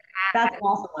 Oh, that's an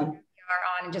awesome one.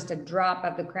 On just a drop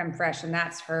of the creme fraiche, and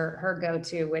that's her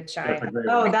go-to, which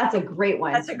that's a great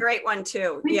one. That's a great one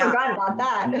too. We forgot about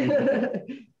that.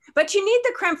 But you need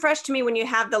the creme fraiche to me when you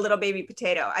have the little baby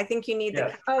potato. I think you need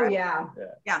the. Oh yeah.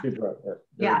 Yeah.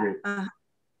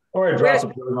 Or a drop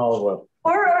of Jordan olive oil.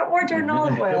 Or Jordan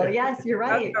olive oil. Yes, you're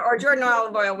right. Or Jordan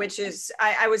olive oil, which is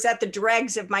I was at the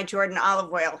dregs of my Jordan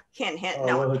olive oil. Hint, hint.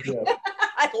 No,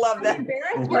 I love that.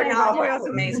 Jordan olive oil is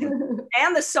amazing,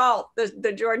 and the salt.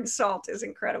 The Jordan salt is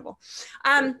incredible.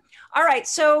 All right,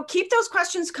 so keep those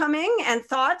questions coming and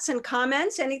thoughts and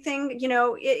comments. Anything, you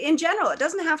know, in general. It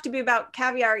doesn't have to be about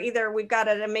caviar either. We've got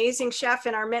an amazing chef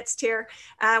in our midst here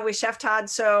with Chef Todd.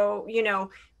 So you know,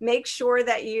 make sure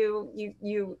that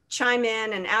you chime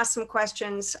in and ask some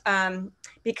questions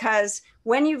because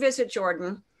when you visit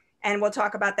Jordan, and we'll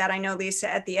talk about that, I know, Lisa,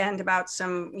 at the end about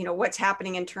some, you know, what's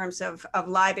happening in terms of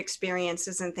live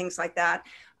experiences and things like that.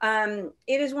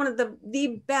 It is one of the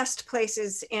best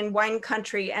places in wine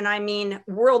country, and I mean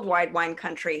worldwide wine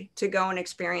country, to go and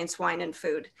experience wine and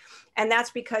food. And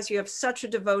that's because you have such a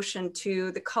devotion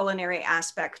to the culinary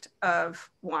aspect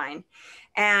of wine.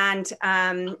 And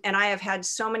I have had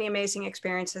so many amazing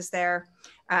experiences there.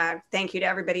 Thank you to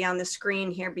everybody on the screen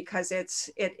here, because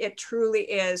it truly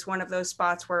is one of those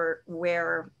spots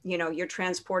where you know, you're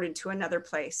transported to another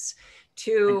place,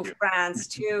 to France,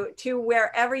 to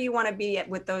wherever you want to be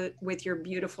with your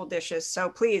beautiful dishes. So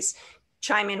please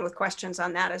chime in with questions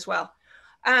on that as well.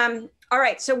 All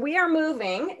right, so we are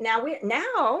moving now.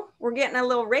 We're getting a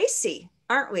little racy,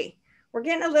 aren't we? We're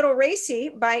getting a little racy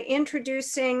by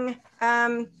introducing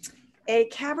a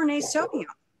Cabernet Sauvignon.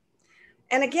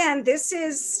 And again, this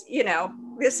is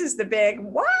the big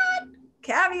what?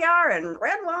 Caviar and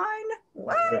red wine?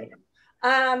 What?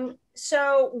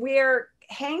 So we're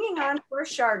hanging on for a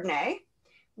Chardonnay.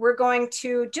 We're going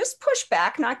to just push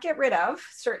back, not get rid of,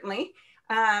 certainly,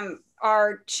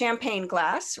 our champagne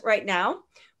glass right now.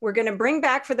 We're going to bring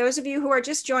back, for those of you who are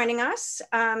just joining us,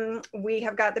 we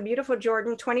have got the beautiful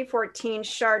Jordan 2014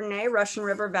 Chardonnay, Russian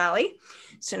River Valley,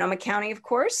 Sonoma County, of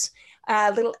course.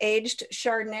 Little aged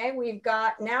Chardonnay.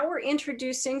 Now we're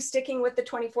introducing, sticking with the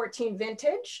 2014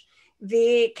 vintage,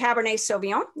 the Cabernet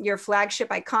Sauvignon, your flagship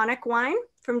iconic wine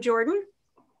from Jordan,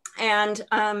 and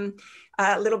a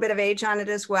little bit of age on it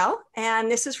as well. And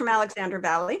this is from Alexander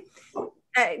Valley.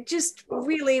 Just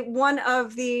really one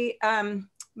of the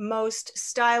most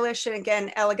stylish and, again,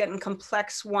 elegant and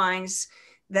complex wines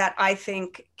that I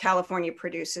think California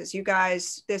produces. You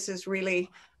guys, this is really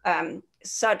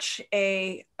such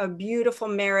a beautiful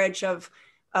marriage of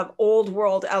old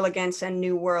world elegance and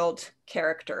new world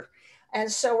character. And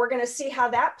so we're going to see how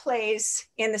that plays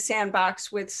in the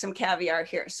sandbox with some caviar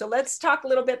here. So let's talk a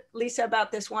little bit, Lisa,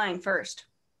 about this wine first.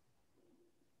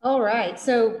 All right.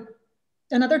 So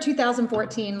another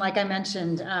 2014, like I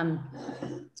mentioned,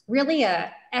 really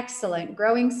a excellent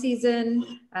growing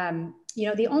season. You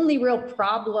know, the only real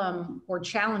problem or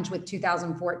challenge with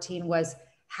 2014 was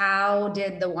how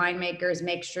did the winemakers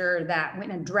make sure that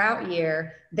in a drought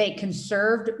year, they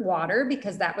conserved water,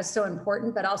 because that was so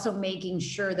important, but also making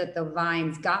sure that the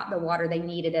vines got the water they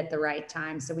needed at the right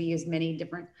time. So we used many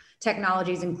different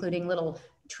technologies, including little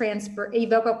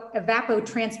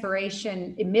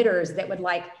evapotranspiration emitters that would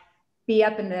like be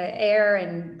up in the air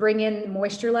and bring in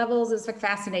moisture levels. It's like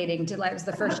fascinating to, like, it was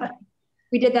the first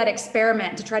we did that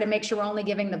experiment to try to make sure we're only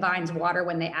giving the vines water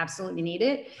when they absolutely need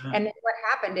it. And then what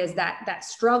happened is that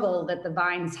struggle that the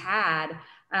vines had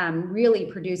really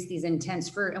produced these intense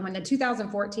fruit. And when the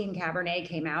 2014 Cabernet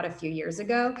came out a few years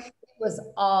ago, it was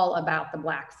all about the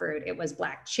black fruit. It was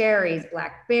black cherries,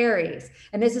 blackberries.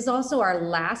 And this is also our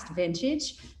last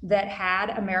vintage that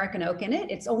had American oak in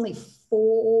it. It's only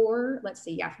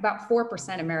about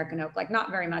 4% American oak, like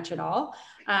not very much at all,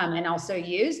 and also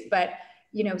used. But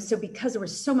you know, so because there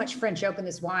was so much French oak in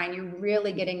this wine, you're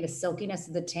really getting the silkiness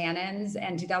of the tannins.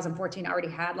 And 2014 already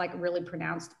had like really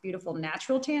pronounced, beautiful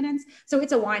natural tannins. So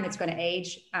it's a wine that's going to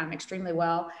age extremely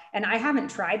well. And I haven't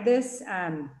tried this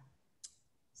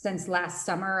since last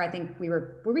summer. I think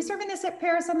were we serving this at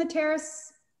Paris on the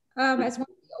Terrace as one of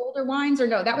the older wines, or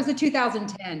no, that was the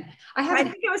 2010. I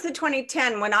think it was the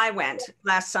 2010 when I went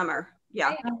last summer.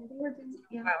 Yeah.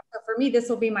 Wow. So for me, this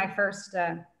will be my first,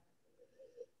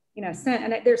 you know, scent,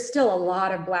 and there's still a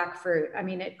lot of black fruit. I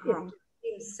mean, it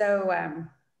seems so.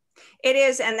 It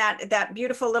is, and that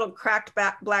beautiful little cracked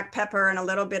black pepper and a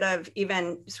little bit of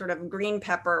even sort of green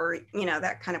pepper, you know,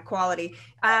 that kind of quality.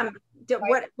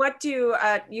 What do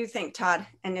you think, Todd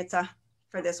and Nitsa,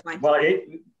 for this wine? Well,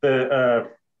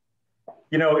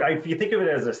 you know, if you think of it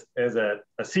as a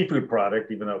seafood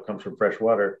product, even though it comes from fresh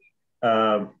water,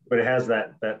 but it has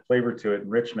that flavor to it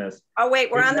and richness. Oh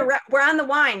wait, we're on the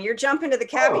wine. You're jumping to the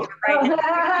caviar right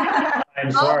now.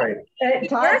 I'm sorry. You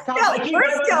gotta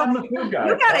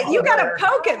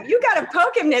poke him. You gotta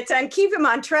poke him, Nitsa, and keep him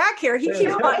on track here. He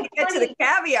keeps wanting to get to the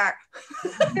caviar.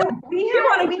 We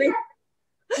want to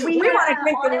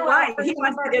drink the wine. He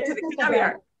wants to get to the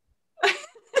caviar.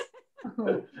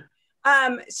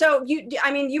 So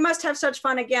you must have such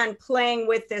fun again playing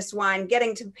with this wine,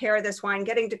 getting to pair this wine,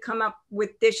 getting to come up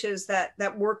with dishes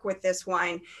that work with this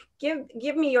wine.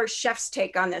 Give me your chef's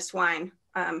take on this wine,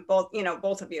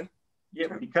 both of you. Yeah,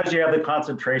 because you have the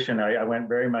concentration. I went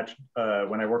very much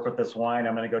when I work with this wine.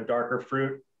 I'm going to go darker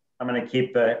fruit. I'm going to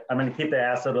keep the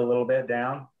acid a little bit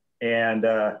down, and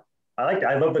I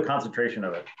love the concentration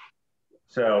of it.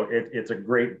 So it's a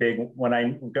great big, when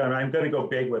I'm going to go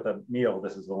big with a meal,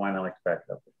 this is the wine I like to back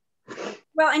it up with.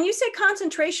 Well, and you say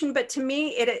concentration, but to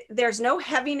me, there's no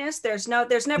heaviness. There's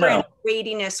never any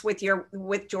weightiness with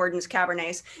Jordan's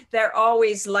Cabernets. They're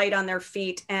always light on their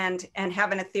feet and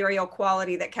have an ethereal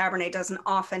quality that Cabernet doesn't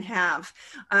often have,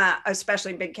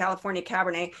 especially big California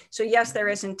Cabernet. So yes, there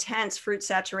is intense fruit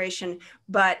saturation,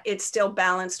 but it's still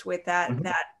balanced with that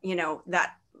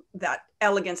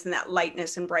elegance and that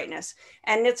lightness and brightness.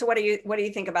 And Nitsa, what do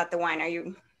you think about the wine?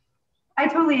 I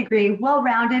totally agree.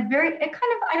 Well-rounded, I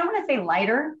don't want to say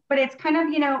lighter, but it's kind of,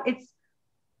 you know,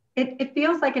 it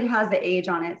feels like it has the age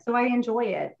on it. So I enjoy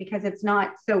it because it's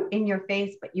not so in your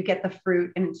face, but you get the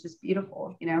fruit and it's just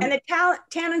beautiful, you know? And the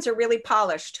tannins are really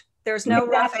polished. There's no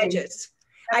rough edges.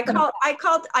 I call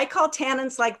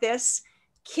tannins like this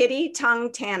kitty tongue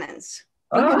tannins.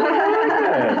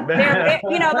 They're,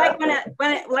 you know,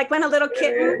 like when a little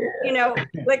kitten, you know,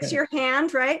 licks your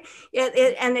hand, right?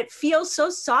 And it feels so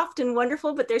soft and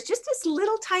wonderful, but there's just this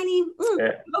little tiny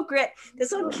little grit,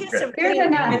 this little kiss of cream,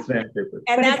 and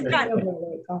that's got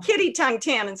kitty tongue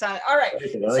tannins on it. All right,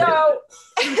 so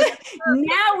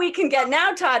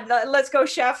now Todd, let's go,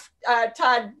 Chef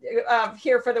Todd,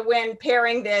 here for the win,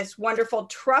 pairing this wonderful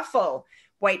truffle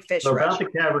whitefish. So about the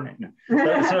Cabernet.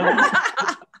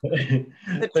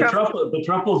 The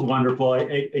truffle is wonderful.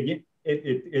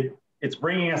 It's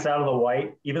bringing us out of the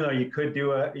white. Even though you could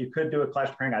do a clash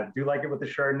pairing, I do like it with the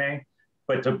Chardonnay.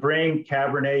 But to bring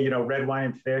Cabernet, you know, red wine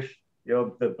and fish, you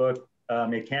know, the book,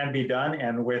 it can be done,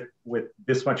 and with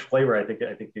this much flavor, I think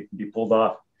it can be pulled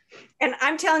off. And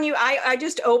I'm telling you, I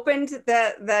just opened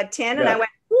the tin and I went,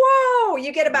 whoa,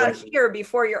 you get about here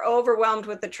before you're overwhelmed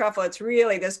with the truffle. It's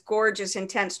really this gorgeous,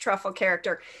 intense truffle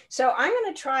character. So I'm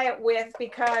going to try it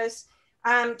because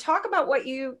talk about what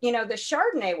the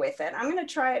Chardonnay with it. I'm going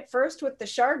to try it first with the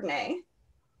Chardonnay.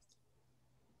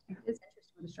 It's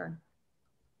interesting with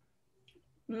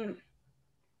the Chardonnay.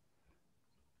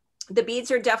 The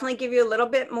beads are definitely give you a little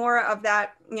bit more of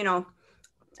that, you know,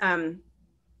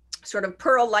 sort of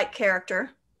pearl-like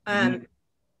character.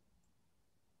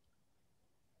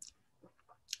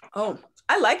 Oh,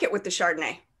 I like it with the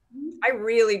Chardonnay. I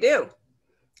really do.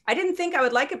 I didn't think I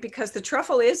would like it because the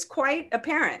truffle is quite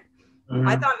apparent.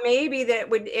 I thought maybe that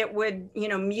it would, you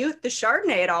know, mute the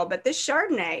Chardonnay at all, but this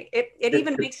Chardonnay, it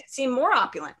even makes it seem more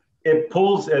opulent. It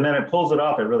pulls and then it pulls it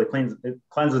off. It really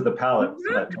cleanses the palate.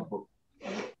 So that truffle.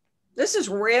 This is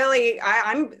really,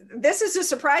 this is a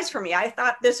surprise for me. I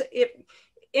thought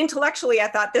intellectually, I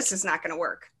thought this is not going to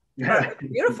work.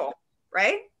 Beautiful,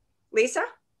 right? Lisa?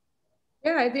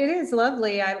 Yeah, it is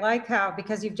lovely. I like how,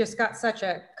 because you've just got such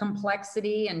a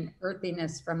complexity and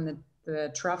earthiness from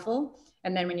the truffle.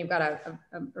 And then when you've got a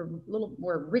little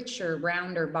more richer,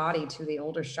 rounder body to the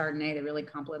older Chardonnay, they really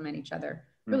complement each other.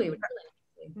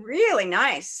 Really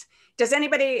nice. Does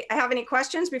anybody have any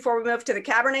questions before we move to the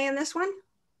Cabernet in this one?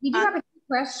 We do have a few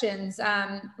questions,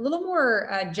 a little more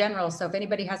general. So if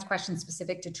anybody has questions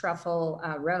specific to truffle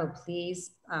roe,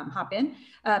 please hop in.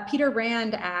 Peter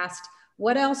Rand asked,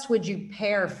 what else would you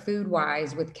pair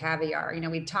food-wise with caviar? You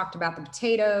know, we talked about the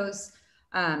potatoes,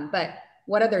 but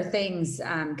what other things?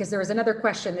 Because there was another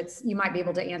question that you might be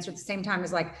able to answer at the same time,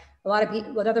 is like a lot of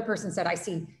people, what other person said, I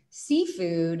see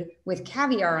seafood with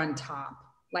caviar on top.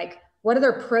 Like, what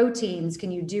other proteins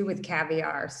can you do with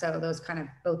caviar? So those kind of,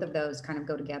 both of those kind of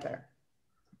go together.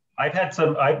 I've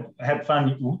had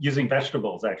fun using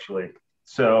vegetables, actually.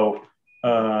 So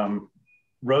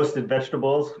roasted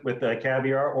vegetables with the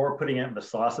caviar, or putting it in the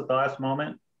sauce at the last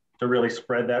moment to really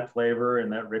spread that flavor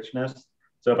and that richness.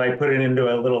 So if I put it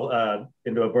into a little,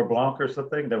 into a beurre blanc or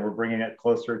something, then we're bringing it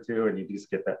closer to, and you just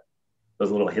get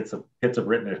those little hits of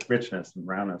richness and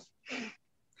roundness.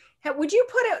 Would you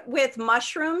put it with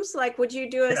mushrooms? Like, would you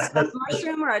do a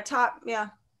mushroom or a top? Yeah.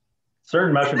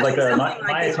 Certain mushrooms, like a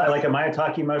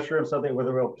maitake mushroom, something with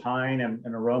a real pine and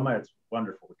an aroma. It's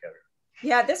wonderful with caviar.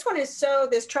 Yeah, this one is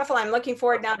this truffle, I'm looking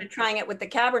forward now to trying it with the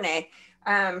Cabernet,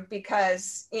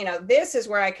 because, you know, this is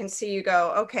where I can see you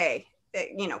go, okay,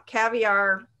 you know,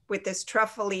 caviar with this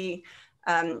truffly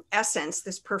essence,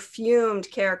 this perfumed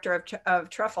character of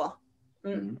truffle.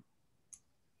 Mm.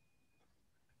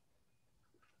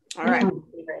 All right.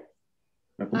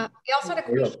 We also had a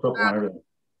question.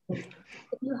 If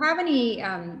you have any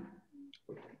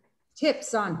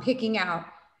tips on picking out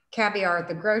caviar at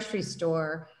the grocery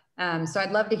store, so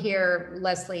I'd love to hear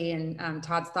Leslie and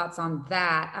Todd's thoughts on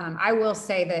that. I will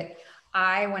say that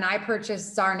when I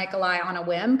purchase Tsar Nicoulai on a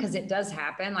whim, because it does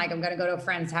happen, like I'm going to go to a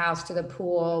friend's house, to the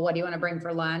pool, what do you want to bring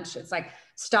for lunch? It's like,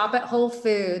 stop at Whole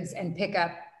Foods and pick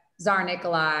up Tsar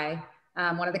Nicoulai,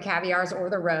 one of the caviars or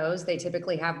the roes. They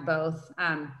typically have both.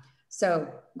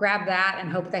 So grab that and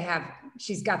hope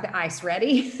she's got the ice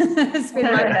ready.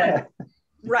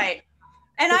 Right.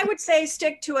 And I would say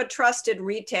stick to a trusted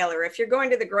retailer. If you're going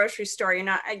to the grocery store, you're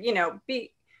not, you know,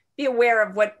 be aware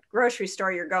of what grocery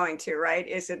store you're going to, right?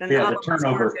 Is it an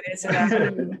market?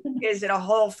 Is it a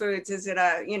Whole Foods? Is it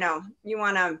a, you know, you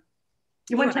want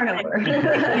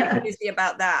turnover. Easy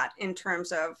about that in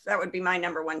terms of, that would be my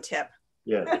number one tip.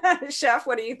 Yeah. Chef,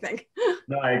 what do you think?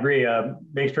 No, I agree.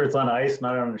 Make sure it's on ice,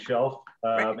 not on the shelf.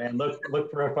 And look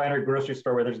for a finer grocery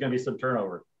store where there's going to be some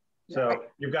turnover. So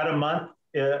you've got a month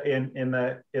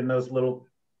in those little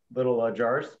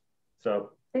jars.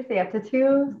 So they say up to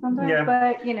 2 sometimes, yeah.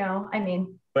 But you know, I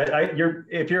mean. But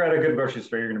if you're at a good grocery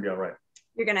store, you're going to be all right.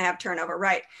 You're going to have turnover,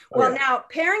 right? Well, now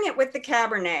pairing it with the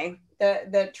Cabernet,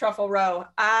 the truffle roe,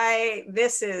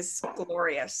 this is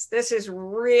glorious. This is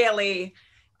really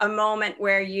a moment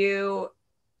where you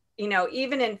know,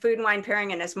 even in food and wine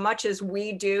pairing, and as much as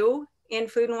we do in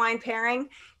food and wine pairing,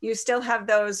 you still have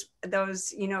those,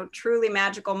 you know, truly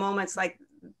magical moments like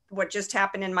what just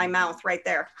happened in my mouth right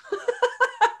there.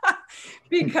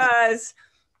 Because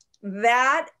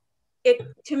to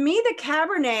me, the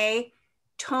Cabernet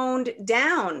toned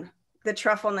down the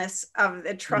truffleness of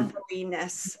the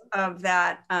truffliness of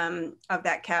that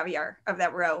caviar, of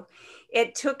that roe.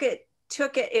 It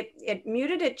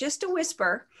muted it just a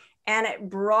whisper, and it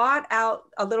brought out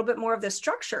a little bit more of the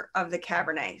structure of the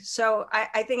Cabernet. So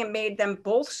I think it made them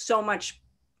both so much,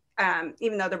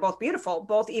 even though they're both beautiful,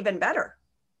 both even better.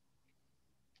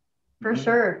 For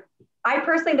sure. I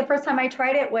personally, the first time I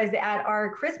tried it was at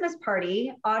our Christmas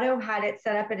party. Otto had it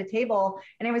set up at a table,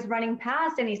 and I was running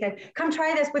past, and he said, "Come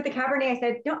try this with the Cabernet." I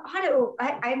said, "No, Otto,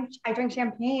 I drink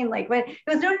champagne." Like, what? He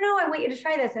goes, "No, I want you to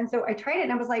try this." And so I tried it,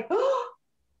 and I was like, oh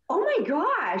my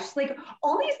gosh, like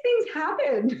all these things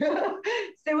happened.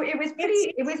 So it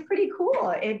was pretty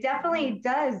cool. It definitely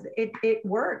does. It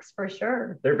works for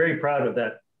sure. They're very proud of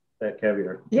that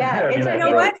caviar. Yeah. You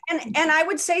know what? And I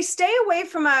would say stay away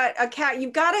from a cat.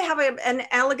 You've got to have an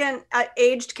elegant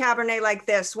aged Cabernet like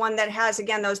this, one that has,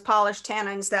 again, those polished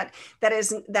tannins that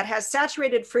has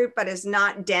saturated fruit, but is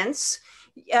not dense.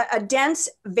 A dense,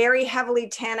 very heavily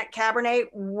tannic Cabernet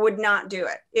would not do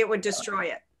it. It would destroy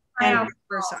it. And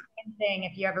same thing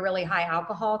if you have a really high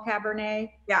alcohol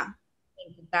Cabernet. Yeah.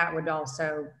 I think that would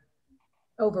also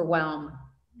overwhelm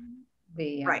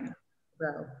the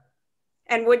roe.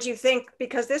 And would you think,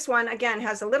 because this one, again,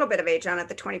 has a little bit of age on it,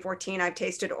 the 2014, I've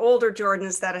tasted older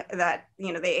Jordans that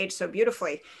you know, they age so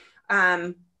beautifully.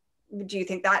 do you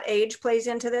think that age plays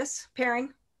into this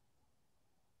pairing?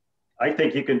 I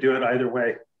think you can do it either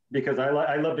way, because I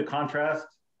love to contrast.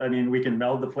 I mean, we can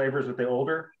meld the flavors with the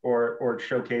older, or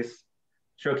showcase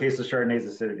the Chardonnay's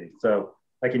acidity. So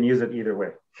I can use it either way.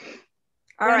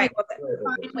 All right.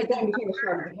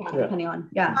 Depending on,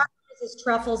 yeah. Uses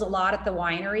truffles a lot at the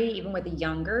winery, even with the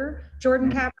younger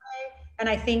Jordan Cabernet. And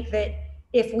I think that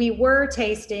if we were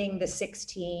tasting the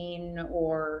 16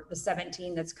 or the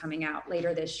 17 that's coming out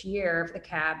later this year for the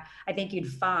Cab, I think you'd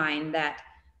find that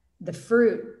the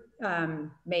fruit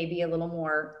may be a little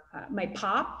more, might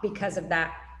pop because of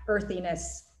that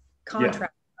earthiness contrast,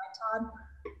 right, Todd?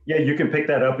 Yeah, you can pick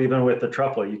that up even with the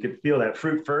truffle. You could feel that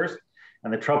fruit first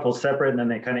and the truffle separate, and then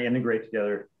they kind of integrate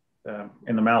together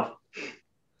in the mouth.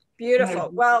 Beautiful.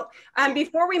 Well,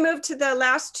 before we move to the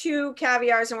last two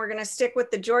caviars, and we're going to stick with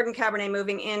the Jordan Cabernet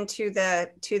moving into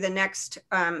the next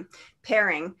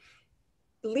pairing.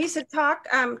 Lisa,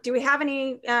 do we have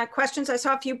any questions? I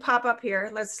saw a few pop up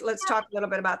here. Let's talk a little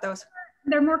bit about those.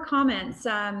 There are more comments.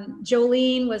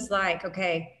 Jolene was like,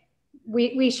 okay,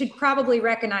 we should probably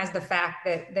recognize the fact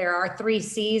that there are 3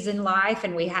 C's in life,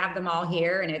 and we have them all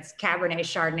here, and it's Cabernet,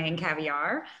 Chardonnay, and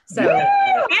caviar. So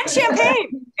and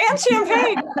champagne, and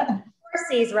champagne. 4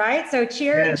 C's, right? So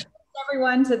cheers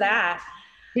everyone to that.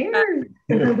 Cheers.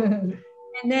 And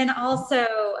then also,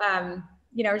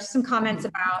 just some comments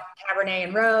about Cabernet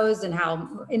and roes and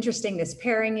how interesting this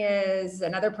pairing is.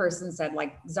 Another person said,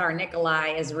 like, Tsar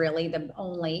Nicoulai is really the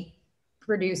only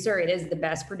producer. It is the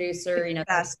best producer.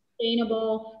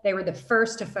 Sustainable. They were the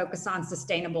first to focus on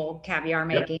sustainable caviar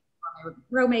making,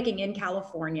 roe making in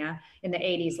California in the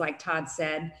 80s, like Todd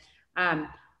said.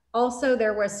 Also,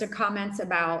 there was some comments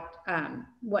about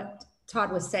what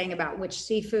Todd was saying about which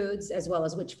seafoods as well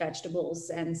as which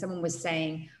vegetables. And someone was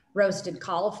saying roasted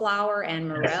cauliflower and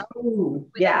morel. Ooh,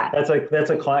 yeah.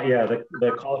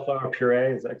 The cauliflower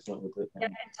puree is excellent with it. Yeah,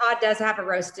 and Todd does have a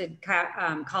roasted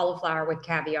cauliflower with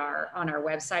caviar on our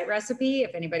website recipe,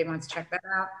 if anybody wants to check that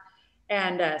out.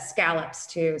 And scallops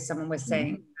too. Someone was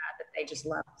saying that they just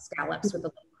love scallops with a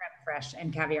little creme fraiche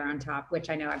and caviar on top, which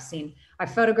I know I've seen. I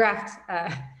photographed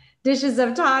dishes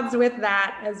of Todd's with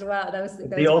that as well. Those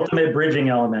the ultimate bridging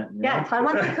element. Yeah, Todd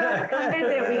wants to come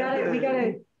visit. We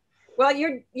gotta. Well,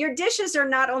 your dishes are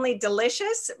not only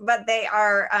delicious, but they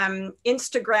are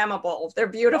Instagrammable. They're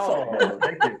beautiful. Oh,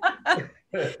 thank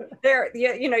you.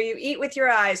 You eat with your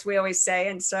eyes, we always say,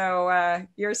 and so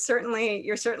you're certainly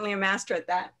a master at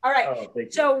that. All right,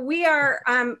 so we are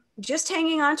just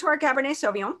hanging on to our Cabernet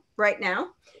Sauvignon right now,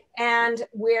 and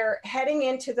we're heading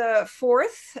into the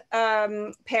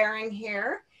 4th pairing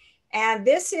here, and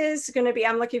this is going to be,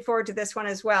 I'm looking forward to this one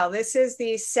as well. This is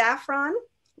the saffron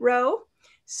roe.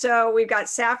 So we've got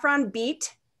saffron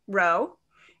beet roe,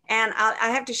 and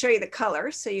I have to show you the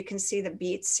colors so you can see the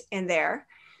beets in there.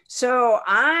 So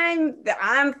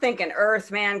I'm thinking earth,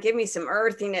 man. Give me some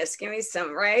earthiness. Give me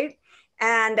some, right?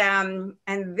 And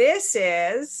this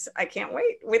is, I can't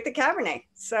wait, with the Cabernet.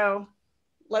 So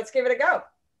let's give it a go.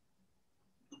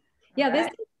 Yeah,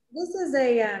 this is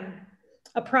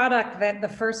a product that the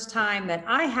first time that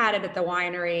I had it at the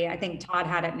winery, I think Todd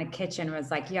had it in the kitchen,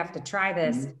 was like, you have to try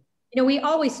this. We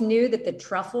always knew that the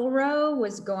truffle roe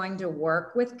was going to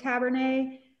work with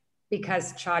Cabernet,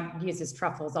 because Todd uses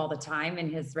truffles all the time in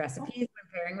his recipes when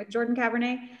pairing with Jordan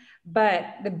Cabernet.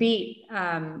 But the beet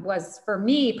was, for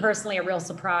me personally, a real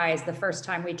surprise. The first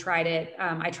time we tried it,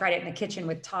 I tried it in the kitchen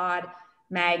with Todd,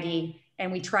 Maggie,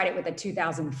 and we tried it with a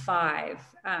 2005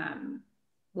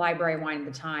 library wine at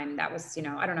the time. That was,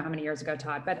 I don't know how many years ago,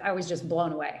 Todd, but I was just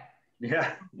blown away.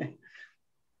 Yeah.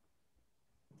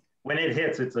 When it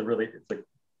hits, it's a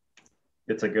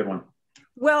good one.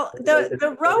 Well,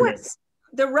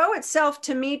 the roe itself,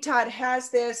 to me, Todd,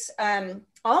 has this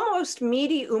almost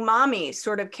meaty umami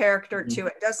sort of character to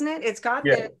it, doesn't it? It's got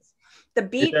the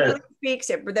beet really speaks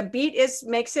it, but the beet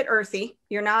makes it earthy.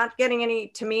 You're not getting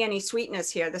any sweetness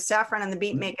here. The saffron and the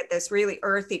beet make it this really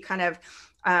earthy kind of,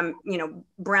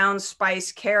 brown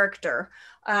spice character.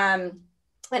 And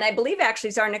I believe actually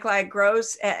Tsar Nicoulai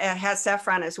has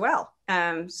saffron as well.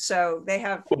 So they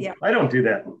have, I don't do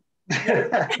that.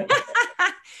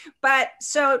 But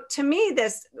so to me,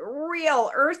 this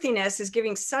real earthiness is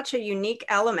giving such a unique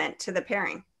element to the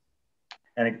pairing.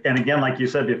 And again, like you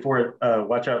said before,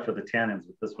 watch out for the tannins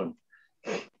with this one.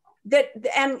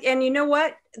 And you know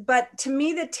what? But to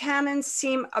me, the tannins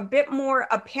seem a bit more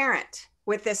apparent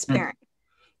with this pairing.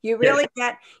 You really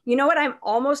get, you know what I'm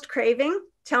almost craving?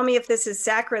 Tell me if this is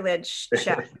sacrilege,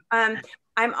 chef.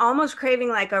 I'm almost craving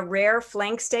like a rare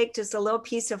flank steak, just a little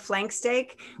piece of flank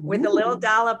steak with a little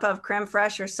dollop of creme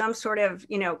fraiche or some sort of,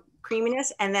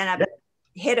 creaminess, and then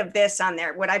hit of this on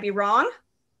there. Would I be wrong?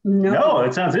 No,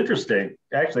 it sounds interesting.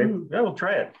 Actually, yeah, we'll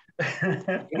try it.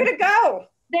 You're gonna go.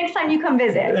 Next time you come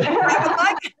visit.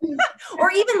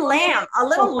 Or even lamb, a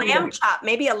little lamb chop,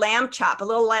 maybe a lamb chop, a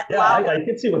little I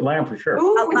can see with lamb for sure. A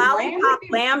lollipop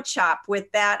lamb chop with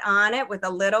that on it, with a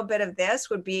little bit of this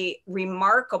would be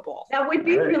remarkable. That would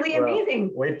be really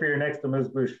amazing. Wait for your next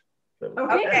amuse-bouche.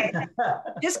 Okay.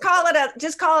 Just call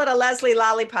it a Leslie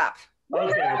lollipop.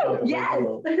 Okay. Yes.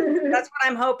 That's what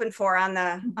I'm hoping for on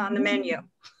the menu.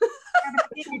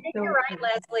 I think you're right,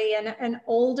 Leslie. And an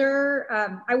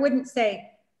older, I wouldn't say,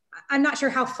 I'm not sure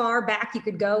how far back you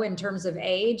could go in terms of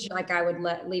age. Like I would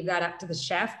leave that up to the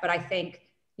chef, but I think,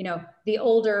 you know, the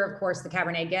older, of course, the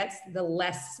Cabernet gets, the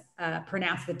less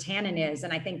pronounced the tannin is.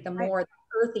 And I think the more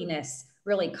earthiness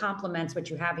really complements what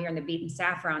you have here in the beaten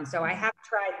saffron. So I have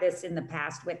tried this in the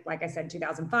past with, like I said,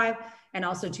 2005 and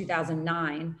also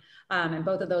 2009. And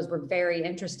both of those were very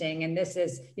interesting. And this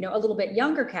is, you know, a little bit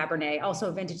younger Cabernet, also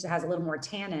a vintage that has a little more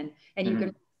tannin. And you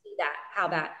can see that, how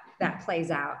that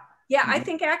plays out. Yeah, I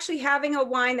think actually having a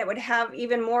wine that would have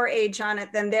even more age on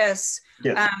it than this,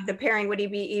 the pairing would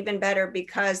be even better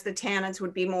because the tannins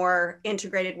would be more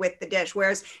integrated with the dish.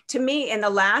 Whereas to me, in the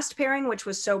last pairing, which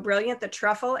was so brilliant, the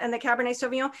truffle and the Cabernet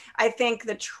Sauvignon, I think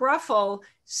the truffle,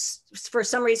 for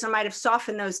some reason, might have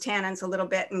softened those tannins a little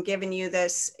bit and given you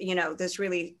this, you know, this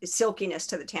really silkiness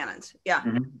to the tannins. Yeah.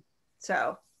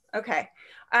 So, okay.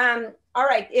 All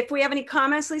right. If we have any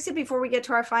comments, Lisa, before we get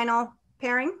to our final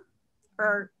pairing,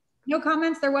 or... No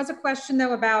comments. There was a question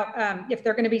though about if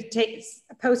they're going to be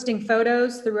posting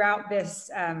photos throughout this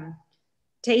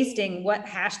tasting, what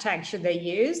hashtag should they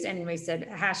use? And we said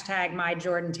hashtag my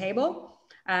Jordan table.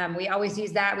 We always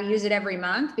use that. We use it every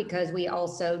month because we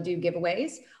also do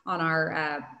giveaways on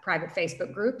our private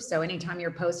Facebook group. So anytime you're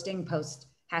posting, post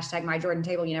hashtag my Jordan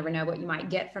table. You never know what you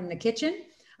might get from the kitchen.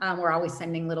 We're always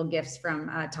sending little gifts from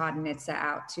Todd and Nitsa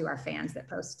out to our fans that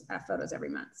post photos every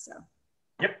month. So.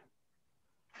 Yep.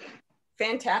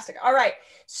 Fantastic. All right.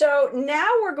 So now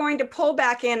we're going to pull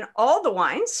back in all the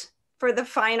wines for the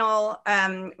final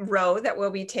row that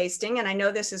we'll be tasting. And I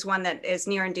know this is one that is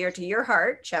near and dear to your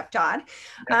heart, Chef Todd.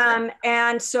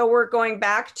 And so we're going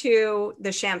back to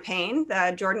the Champagne,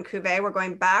 the Jordan Cuvée. We're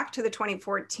going back to the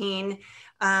 2014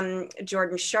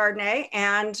 Jordan Chardonnay,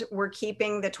 and we're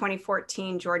keeping the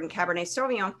 2014 Jordan Cabernet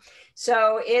Sauvignon.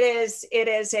 So it is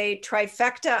a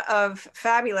trifecta of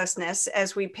fabulousness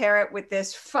as we pair it with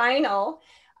this final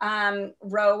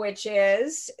row, which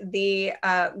is the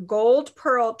Gold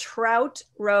Pearl Trout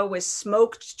row with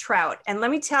smoked trout. And let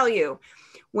me tell you,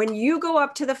 when you go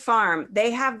up to the farm,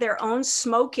 they have their own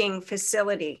smoking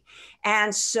facility.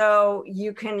 And so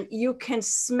you can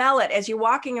smell it as you're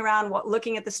walking around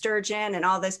looking at the sturgeon and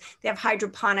all this. They have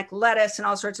hydroponic lettuce and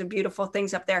all sorts of beautiful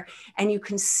things up there. And you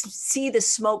can see the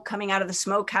smoke coming out of the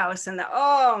smokehouse and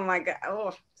oh my God,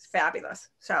 oh, it's fabulous.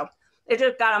 So it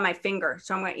just got on my finger.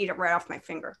 So I'm going to eat it right off my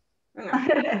finger.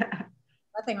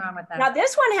 Nothing wrong with that. Now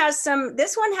this one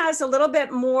has a little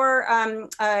bit more,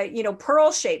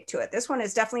 pearl shape to it. This one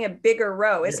is definitely a bigger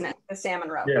row, isn't it? The salmon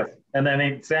row. Yeah, and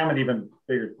then salmon even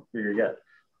bigger yet.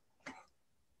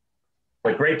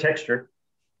 But great texture.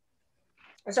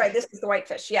 I'm sorry, this is the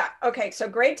whitefish. Yeah. Okay. So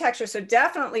great texture. So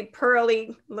definitely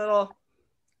pearly little.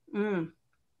 Pop,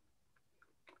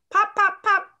 pop,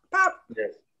 pop, pop.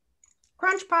 Yes.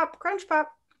 Crunch, pop, crunch,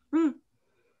 pop. And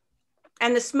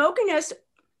the smokiness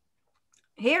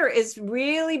here is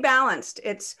really balanced.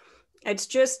 It's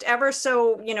just ever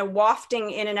so,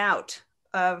 wafting in and out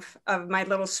of my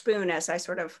little spoon as I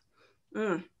sort of,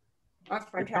 that's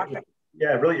fantastic.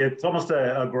 Yeah, really, it's almost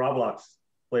a gravlax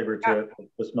flavor to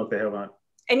the smoke they have on it.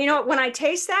 And you know what, when I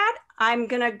taste that, I'm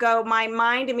gonna go, my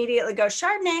mind immediately goes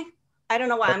Chardonnay. I don't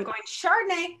know why, I'm going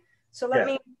Chardonnay. So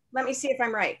let me see if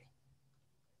I'm right.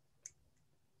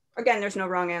 Again, there's no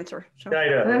wrong answer. So.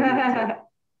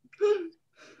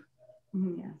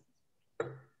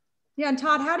 Yeah, and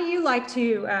Todd, how do you like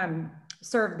to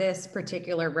serve this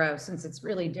particular row, since it's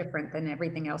really different than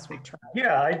everything else we've tried?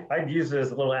 Yeah, I'd use it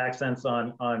as a little accents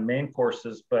on main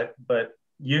courses, but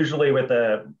usually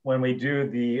when we do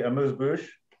the amuse-bouche,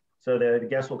 so the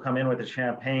guests will come in with a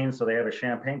champagne, so they have a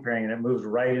champagne pairing, and it moves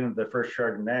right into the first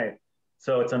Chardonnay.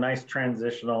 So it's a nice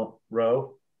transitional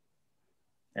row,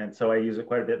 and so I use it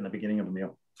quite a bit in the beginning of the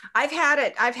meal. I've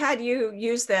had you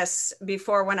use this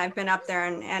before when I've been up there,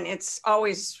 and it's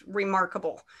always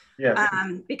remarkable. Yeah.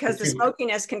 Because the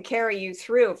smokiness can carry you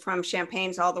through from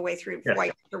champagnes all the way through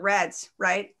white to reds,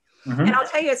 right? And I'll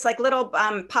tell you, it's like little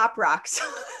pop rocks.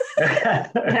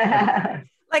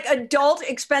 Like adult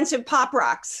expensive pop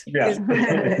rocks. Yeah.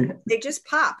 They just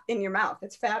pop in your mouth.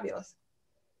 It's fabulous.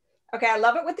 Okay, I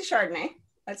love it with the Chardonnay.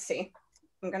 let's see.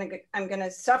 I'm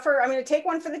gonna suffer. I'm gonna take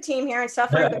one for the team here and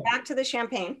suffer and go back to the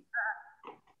champagne.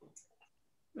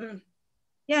 Mm.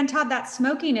 Yeah, and Todd, that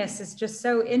smokiness is just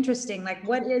so interesting. Like,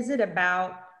 what is it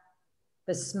about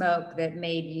the smoke that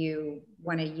made you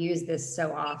want to use this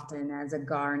so often as a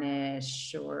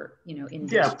garnish or, you know, in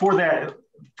yeah, for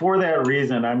that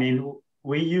reason. I mean,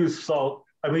 we use salt.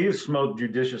 We use smoke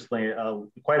judiciously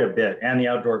quite a bit, and the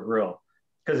outdoor grill,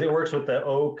 because it works with the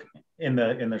oak in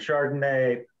the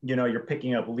Chardonnay. You know, you're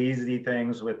picking up leesy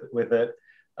things with it.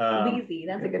 Leesy,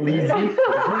 that's a good word.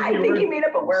 I think you made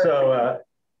up a word. So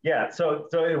yeah, so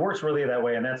it works really that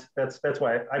way, and that's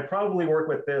why I probably work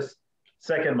with this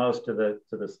second most to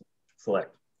the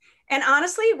select. And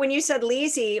honestly, when you said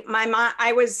Leesy, my mom,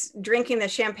 I was drinking the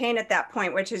champagne at that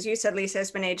point, which, as you said, Lisa,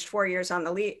 has been aged 4 years on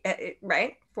the lease,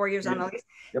 right? 4 years on the lease.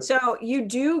 Yep. So you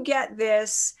do get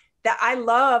this that I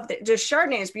love. That just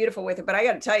Chardonnay is beautiful with it, but I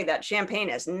got to tell you that champagne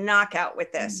is knockout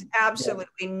with this.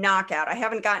 Absolutely knockout. I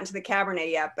haven't gotten to the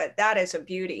Cabernet yet, but that is a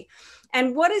beauty.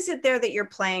 And what is it there that you're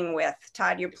playing with,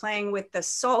 Todd? You're playing with the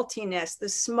saltiness, the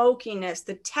smokiness,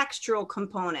 the textural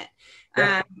component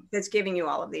that's giving you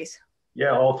all of these.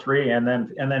 Yeah, all three, and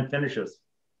then finishes.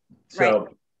 So, right.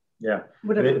 Yeah,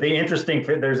 the interesting,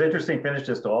 there's interesting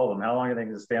finishes to all of them. How long are they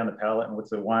going to stay on the palate, and what's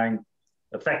the wine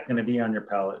effect going to be on your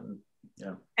palate? And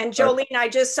yeah. And Jolene, I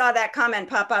just saw that comment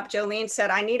pop up. Jolene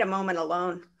said, "I need a moment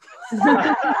alone."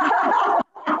 I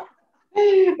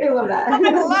love that. I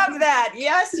love that.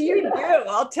 Yes, you do.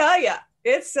 I'll tell you.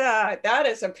 It's that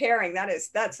is a pairing.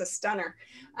 That's a stunner.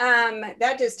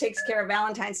 That just takes care of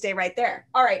Valentine's Day right there.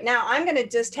 All right, now I'm going to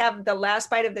just have the last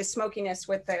bite of the smokiness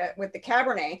with the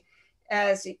Cabernet,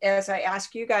 as I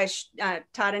ask you guys,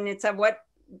 Todd and Nitsa, what,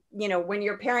 you know, when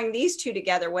you're pairing these two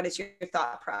together, what is your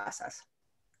thought process?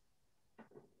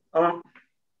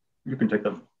 You can take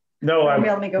them. No,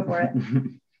 let me go for it.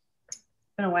 It's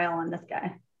been a while on this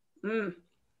guy.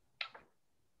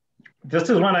 This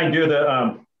is when I do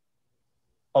the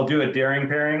I'll do a daring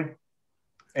pairing,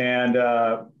 and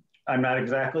I'm not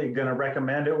exactly going to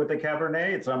recommend it with the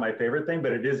Cabernet. It's not my favorite thing,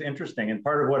 but it is interesting. And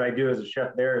part of what I do as a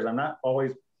chef there is I'm not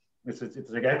always, it's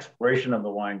like exploration of the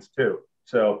wines too.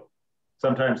 So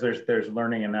sometimes there's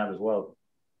learning in that as well.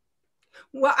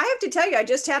 Well, I have to tell you, I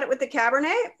just had it with the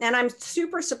Cabernet, and I'm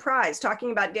super surprised,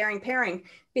 talking about daring pairing,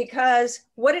 because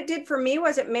what it did for me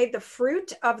was it made the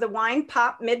fruit of the wine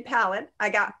pop mid-palate. I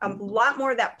got a lot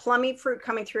more of that plummy fruit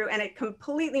coming through, and it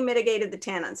completely mitigated the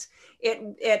tannins.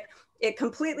 It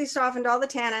completely softened all the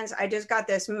tannins. I just got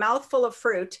this mouthful of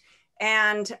fruit,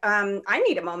 and I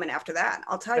need a moment after that.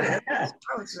 I'll tell you, that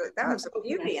was a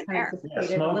beauty in there. A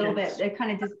little bit. It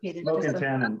kind of dissipated.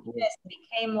 It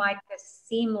became like this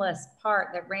seamless part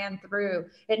that ran through.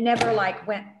 It never like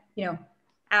went, you know,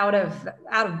 out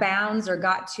of bounds or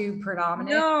got too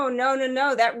predominant.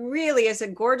 No. That really is a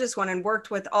gorgeous one, and worked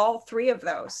with all three of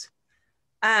those.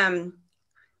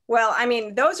 Well, I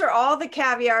mean, those are all the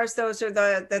caviars. Those are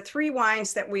the three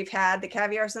wines that we've had, the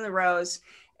caviars and the roes.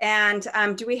 And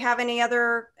do we have any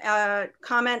other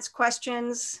comments,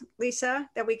 questions, Lisa,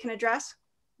 that we can address?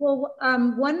 Well,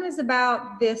 one was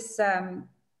about this,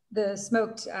 the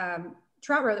smoked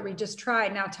trout roe that we just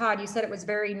tried. Now, Todd, you said it was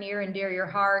very near and dear to your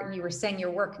heart, and you were saying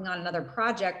you're working on another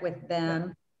project with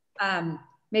them.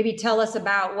 Maybe tell us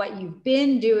about what you've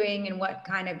been doing and what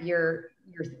kind of you're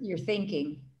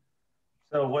thinking.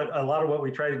 So a lot of what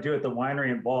we try to do at the winery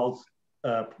involves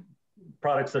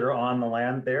products that are on the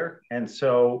land there. And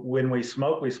so when we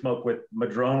smoke with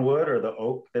madrone wood, or the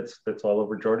oak that's all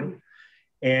over Jordan.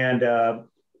 And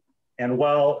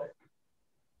while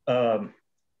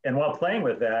playing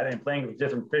with that, and playing with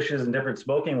different fishes and different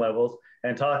smoking levels,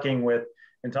 and talking with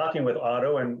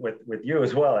Otto and with you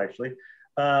as well, actually,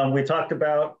 we talked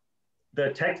about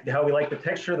how we like the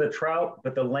texture of the trout,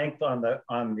 but the length on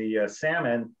the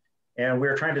salmon. And we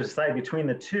were trying to decide between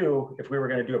the two if we were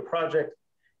going to do a project.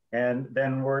 And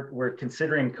then we're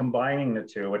considering combining the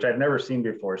two, which I've never seen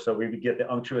before. So we would get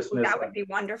the unctuousness. That would be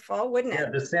wonderful, wouldn't it? Yeah,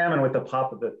 the salmon with the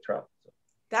pop of the trout.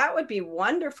 That would be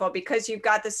wonderful, because you've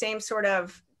got the same sort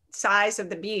of size of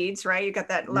the beads, right? You got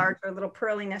that larger little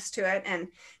pearliness to it, and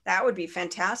that would be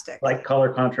fantastic. Like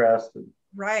color contrast.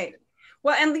 Right.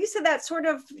 Well, and Lisa, that sort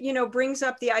of, you know, brings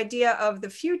up the idea of the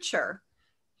future.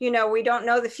 You know, we don't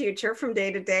know the future from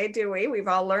day to day, do we? We've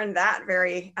all learned that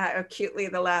very acutely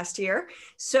the last year.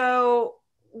 So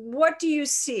what do you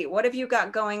see? What have you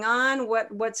got going on?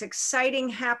 What's exciting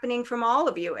happening from all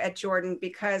of you at Jordan?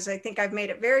 Because I think I've made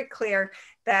it very clear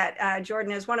that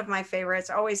Jordan is one of my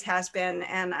favorites, always has been,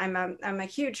 and I'm a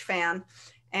huge fan.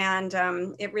 And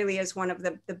it really is one of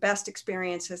the best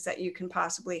experiences that you can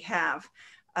possibly have.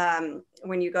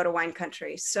 when you go to wine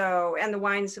country. So, and the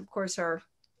wines, of course, are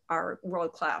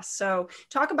world-class. So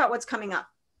talk about what's coming up.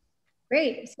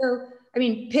 Great. So, I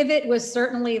mean, pivot was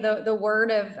certainly the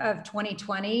word of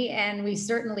 2020, and we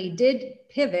certainly did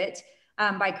pivot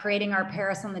by creating our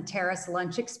Paris on the Terrace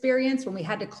lunch experience. When we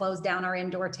had to close down our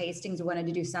indoor tastings, we wanted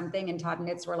to do something, and Todd and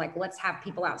Nitsa were like, let's have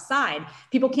people outside.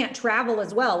 People can't travel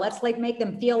as well. Let's like make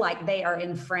them feel like they are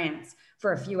in France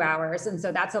for a few hours. And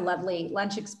so that's a lovely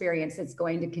lunch experience that's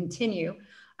going to continue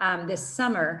this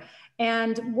summer.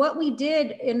 And what we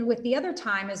did with the other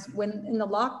time is when in the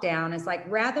lockdown is like,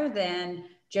 rather than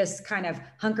just kind of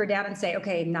hunker down and say,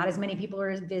 okay, not as many people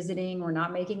are visiting, we're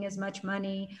not making as much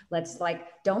money, let's like,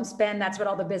 don't spend, that's what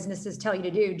all the businesses tell you to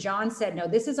do. John said, no,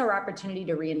 this is our opportunity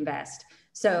to reinvest.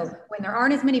 So when there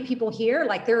aren't as many people here,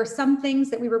 like there are some things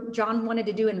that John wanted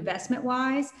to do investment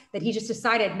wise that he just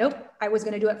decided, nope, I was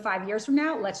going to do it 5 years from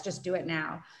now. Let's just do it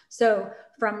now. So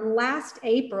from last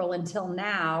April until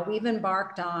now, we've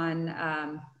embarked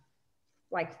on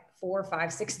like 4,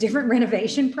 5, 6 different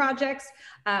renovation projects.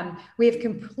 We have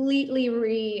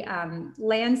completely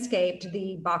landscaped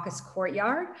the Bacchus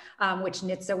courtyard, which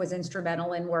Nitsa was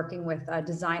instrumental in working with a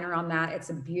designer on that. It's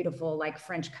a beautiful like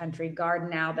French country garden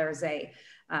now. There's a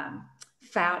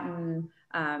fountain.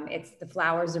 The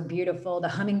flowers are beautiful. The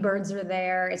hummingbirds are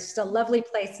there. It's just a lovely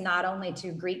place, not only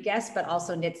to greet guests, but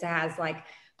also Nitsa has like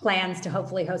plans to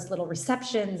hopefully host little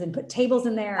receptions and put tables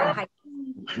in there and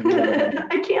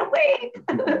I can't wait.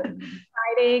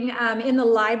 Exciting. In the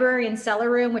library and cellar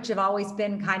room, which have always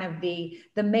been kind of the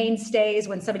mainstays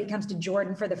when somebody comes to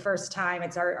Jordan for the first time.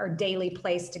 It's our daily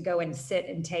place to go and sit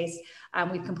and taste.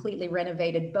 We've completely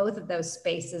renovated both of those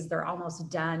spaces. They're almost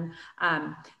done.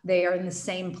 They are in the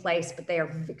same place, but they are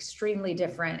extremely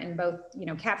different in both, you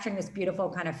know, capturing this beautiful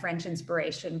kind of French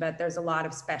inspiration, but there's a lot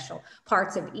of special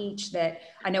parts of each that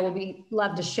I know will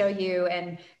love to show you,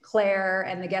 and Claire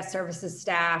and the guest services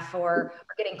staff are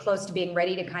getting close to being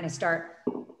ready to kind of start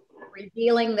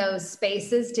revealing those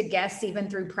spaces to guests, even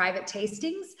through private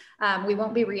tastings. We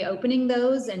won't be reopening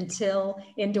those until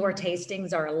indoor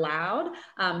tastings are allowed,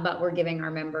 but we're giving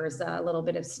our members a little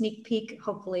bit of sneak peek,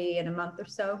 hopefully in a month or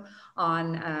so,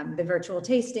 on the virtual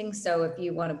tasting. So if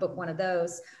you want to book one of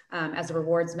those as a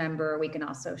rewards member, we can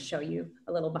also show you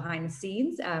a little behind the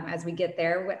scenes as we get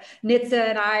there. Nitsa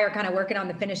and I are kind of working on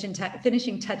the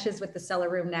finishing touches with the cellar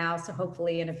room now. So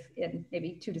hopefully in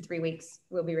maybe 2 to 3 weeks,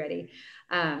 we'll be ready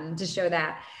to show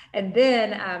that. And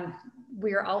then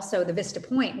we are also the Vista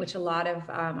Point, which a lot of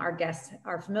our guests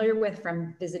are familiar with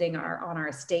from visiting on our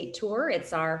estate tour.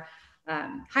 It's our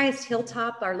highest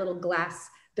hilltop, our little glass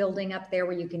building up there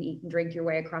where you can eat and drink your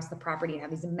way across the property and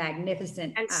have these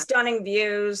magnificent and stunning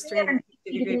views,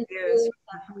 360-degree views.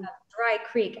 Dry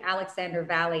Creek, Alexander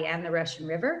Valley, and the Russian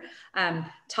River.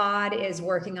 Todd is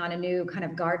working on a new kind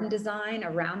of garden design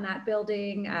around that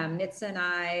building. Nitsa and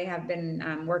I have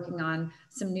been working on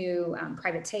some new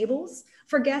private tables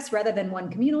for guests rather than one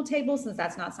communal table, since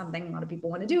that's not something a lot of people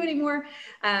want to do anymore.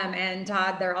 And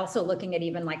Todd, they're also looking at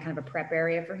even like kind of a prep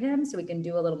area for him so we can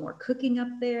do a little more cooking up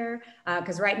there.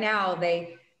 Because right now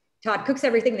Todd cooks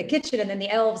everything in the kitchen, and then the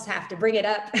elves have to bring it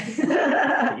up.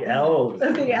 The elves.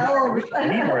 The elves. We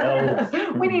need more elves.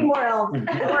 We need more elves.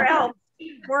 More elves.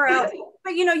 More elves.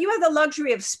 But you know, you have the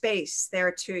luxury of space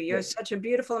there too. You have such a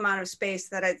beautiful amount of space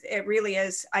that it really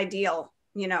is ideal,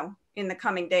 you know, in the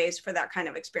coming days for that kind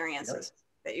of experiences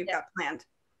that you've got planned.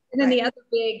 And then the other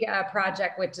big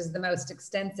project, which is the most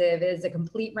extensive, is a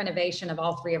complete renovation of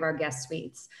all 3 of our guest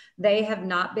suites. They have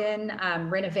not been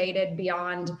renovated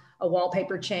beyond a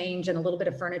wallpaper change and a little bit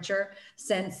of furniture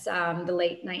since the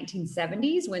late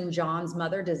 1970s when John's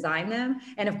mother designed them.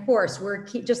 And of course, we're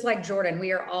just like Jordan,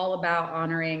 we are all about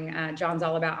honoring, John's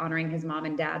all about honoring his mom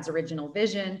and dad's original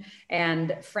vision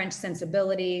and French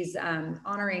sensibilities,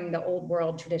 honoring the old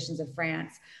world traditions of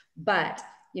France. But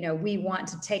you know, we want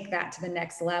to take that to the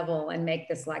next level and make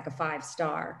this like a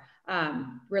 5-star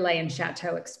relay and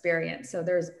chateau experience. So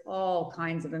there's all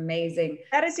kinds of amazing.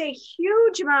 That is a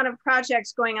huge amount of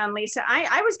projects going on, Lisa.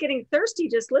 I was getting thirsty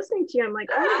just listening to you. I'm like,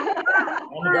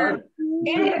 oh,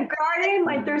 in the garden,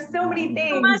 like there's so many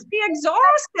things. You must be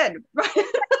exhausted.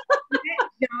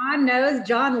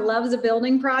 John loves a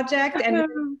building project, and they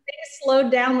just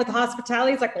slowed down with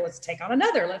hospitality. He's like, well, let's take on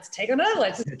another. Let's just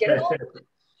get it all.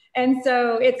 And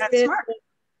so it's been,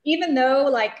 even though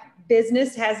like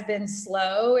business has been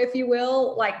slow, if you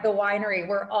will, like the winery,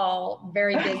 we're all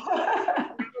very busy.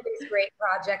 these great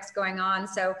projects going on.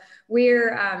 So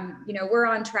we're, we're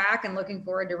on track and looking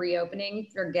forward to reopening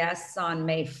for guests on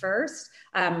May 1st.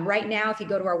 Right now, if you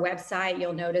go to our website,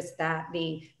 you'll notice that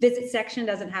the visit section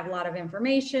doesn't have a lot of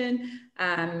information,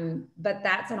 but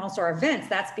and also our events.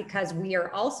 That's because we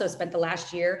are also spent the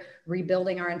last year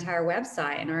rebuilding our entire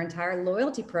website and our entire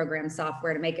loyalty program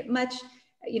software to make it much,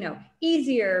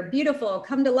 easier, beautiful,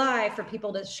 come to life for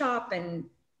people to shop and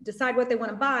decide what they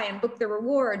want to buy and book their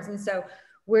rewards. And so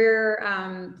we're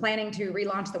planning to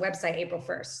relaunch the website April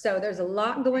 1st. So there's a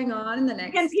lot going on in the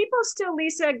next. Can people still,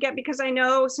 Lisa, because I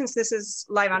know since this is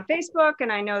live on Facebook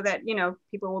and I know that,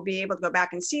 people will be able to go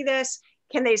back and see this,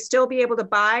 can they still be able to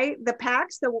buy the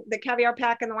packs, the caviar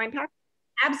pack and the wine pack?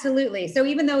 Absolutely. So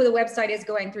even though the website is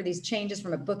going through these changes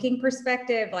from a booking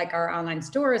perspective, like our online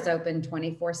store is open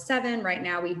 24/7. Right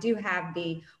now, we do have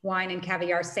the wine and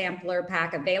caviar sampler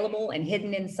pack available, and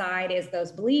hidden inside is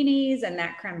those blinis and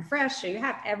that creme fraiche. So you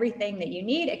have everything that you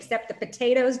need except the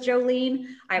potatoes, Jolene.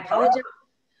 I apologize.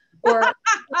 Or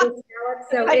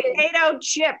so potato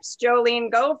chips,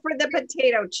 Jolene, go for the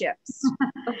potato chips.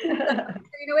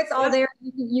 It's all there.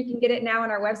 You can get it now on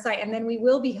our website. And then we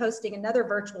will be hosting another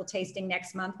virtual tasting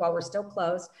next month while we're still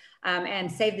closed.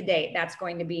 And save the date. That's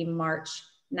going to be March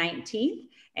 19th.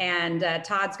 And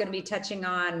Todd's going to be touching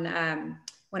on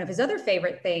one of his other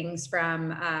favorite things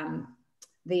from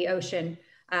the ocean,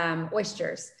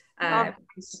 oysters.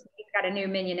 He's got a new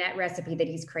mignonette recipe that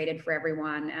he's created for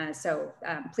everyone. So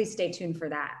please stay tuned for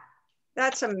that.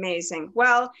 That's amazing.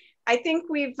 Well, I think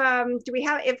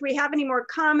if we have any more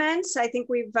comments, I think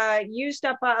we've used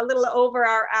up a little over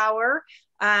our hour,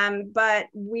 but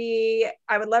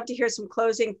I would love to hear some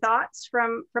closing thoughts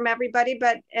from everybody,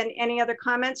 and any other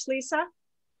comments, Lisa?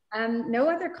 No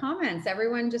other comments.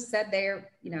 Everyone just said they're,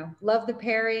 love the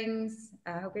pairings.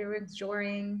 I hope everyone's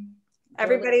enjoying.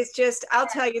 Everybody's I'll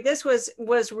tell you, this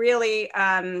was really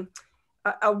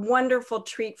a wonderful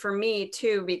treat for me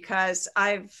too, because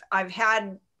I've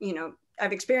had,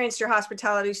 I've experienced your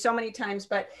hospitality so many times,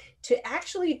 but to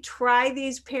actually try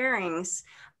these pairings,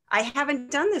 I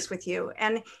haven't done this with you.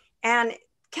 And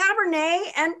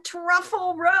Cabernet and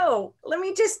truffle roe, let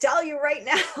me just tell you right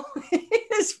now,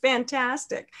 it is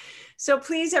fantastic. So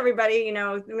please, everybody,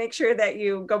 make sure that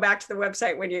you go back to the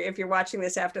website if you're watching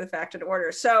this after the fact and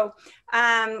order. So,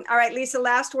 all right, Lisa,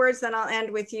 last words, then I'll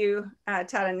end with you, Todd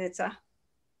and Nitsa.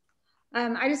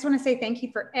 I just want to say thank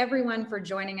you for everyone for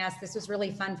joining us. This was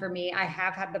really fun for me. I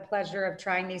have had the pleasure of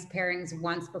trying these pairings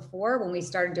once before when we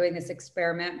started doing this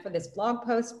experiment for this blog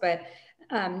post, but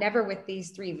never with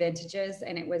these 3 vintages.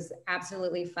 And it was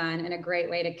absolutely fun and a great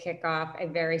way to kick off a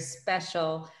very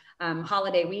special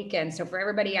holiday weekend. So for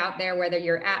everybody out there, whether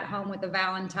you're at home with a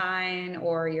Valentine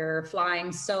or you're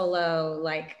flying solo,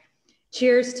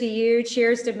 cheers to you.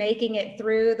 Cheers to making it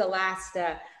through the last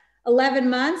 11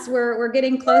 months. We're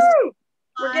getting close.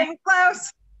 We're getting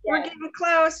close. Yeah. We're getting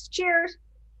close. Cheers.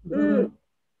 Mm.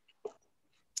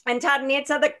 And Todd and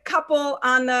Nitsa, the couple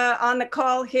on the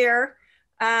call here.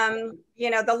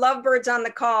 The lovebirds on the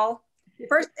call.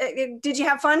 First, did you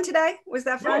have fun today? Was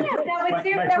that fun? Yeah, that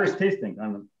was my first tasting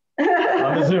on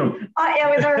the Zoom.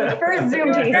 It was our first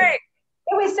Zoom tasting. Great.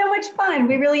 It was so much fun.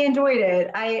 We really enjoyed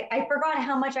it. I forgot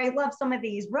how much I love some of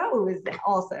these roes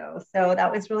also. So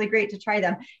that was really great to try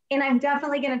them. And I'm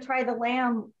definitely going to try the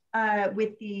lamb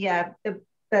with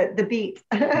the beet.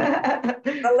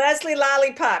 The Leslie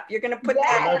lollipop. You're going to put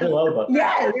that.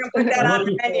 Yes. You're going to put that on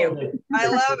the menu. I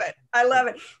love it. I love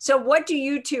it. So what do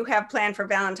you two have planned for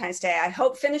Valentine's Day? I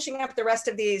hope finishing up the rest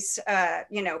of these,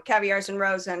 caviars and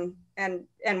roes and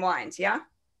wines. Yeah.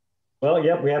 Well,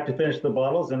 yep, we have to finish the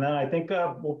bottles, and then I think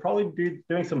we'll probably be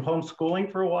doing some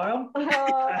homeschooling for a while.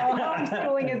 Oh,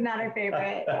 homeschooling is not our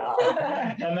favorite.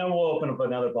 And then we'll open up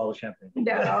another bottle of champagne.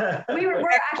 No, we're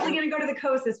actually going to go to the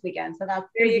coast this weekend, so that's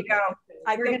there you go.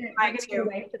 I think we might too.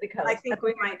 To the coast. I think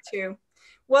we might too.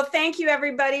 Well, thank you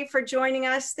everybody for joining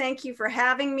us. Thank you for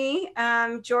having me,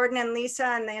 Jordan and Lisa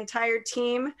and the entire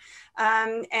team.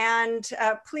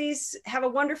 Please have a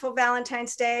wonderful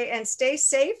Valentine's Day and stay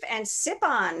safe and sip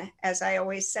on, as I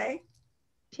always say.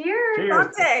 Cheers.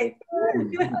 Cheers. Happy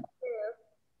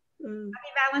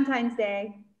Valentine's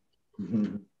Day.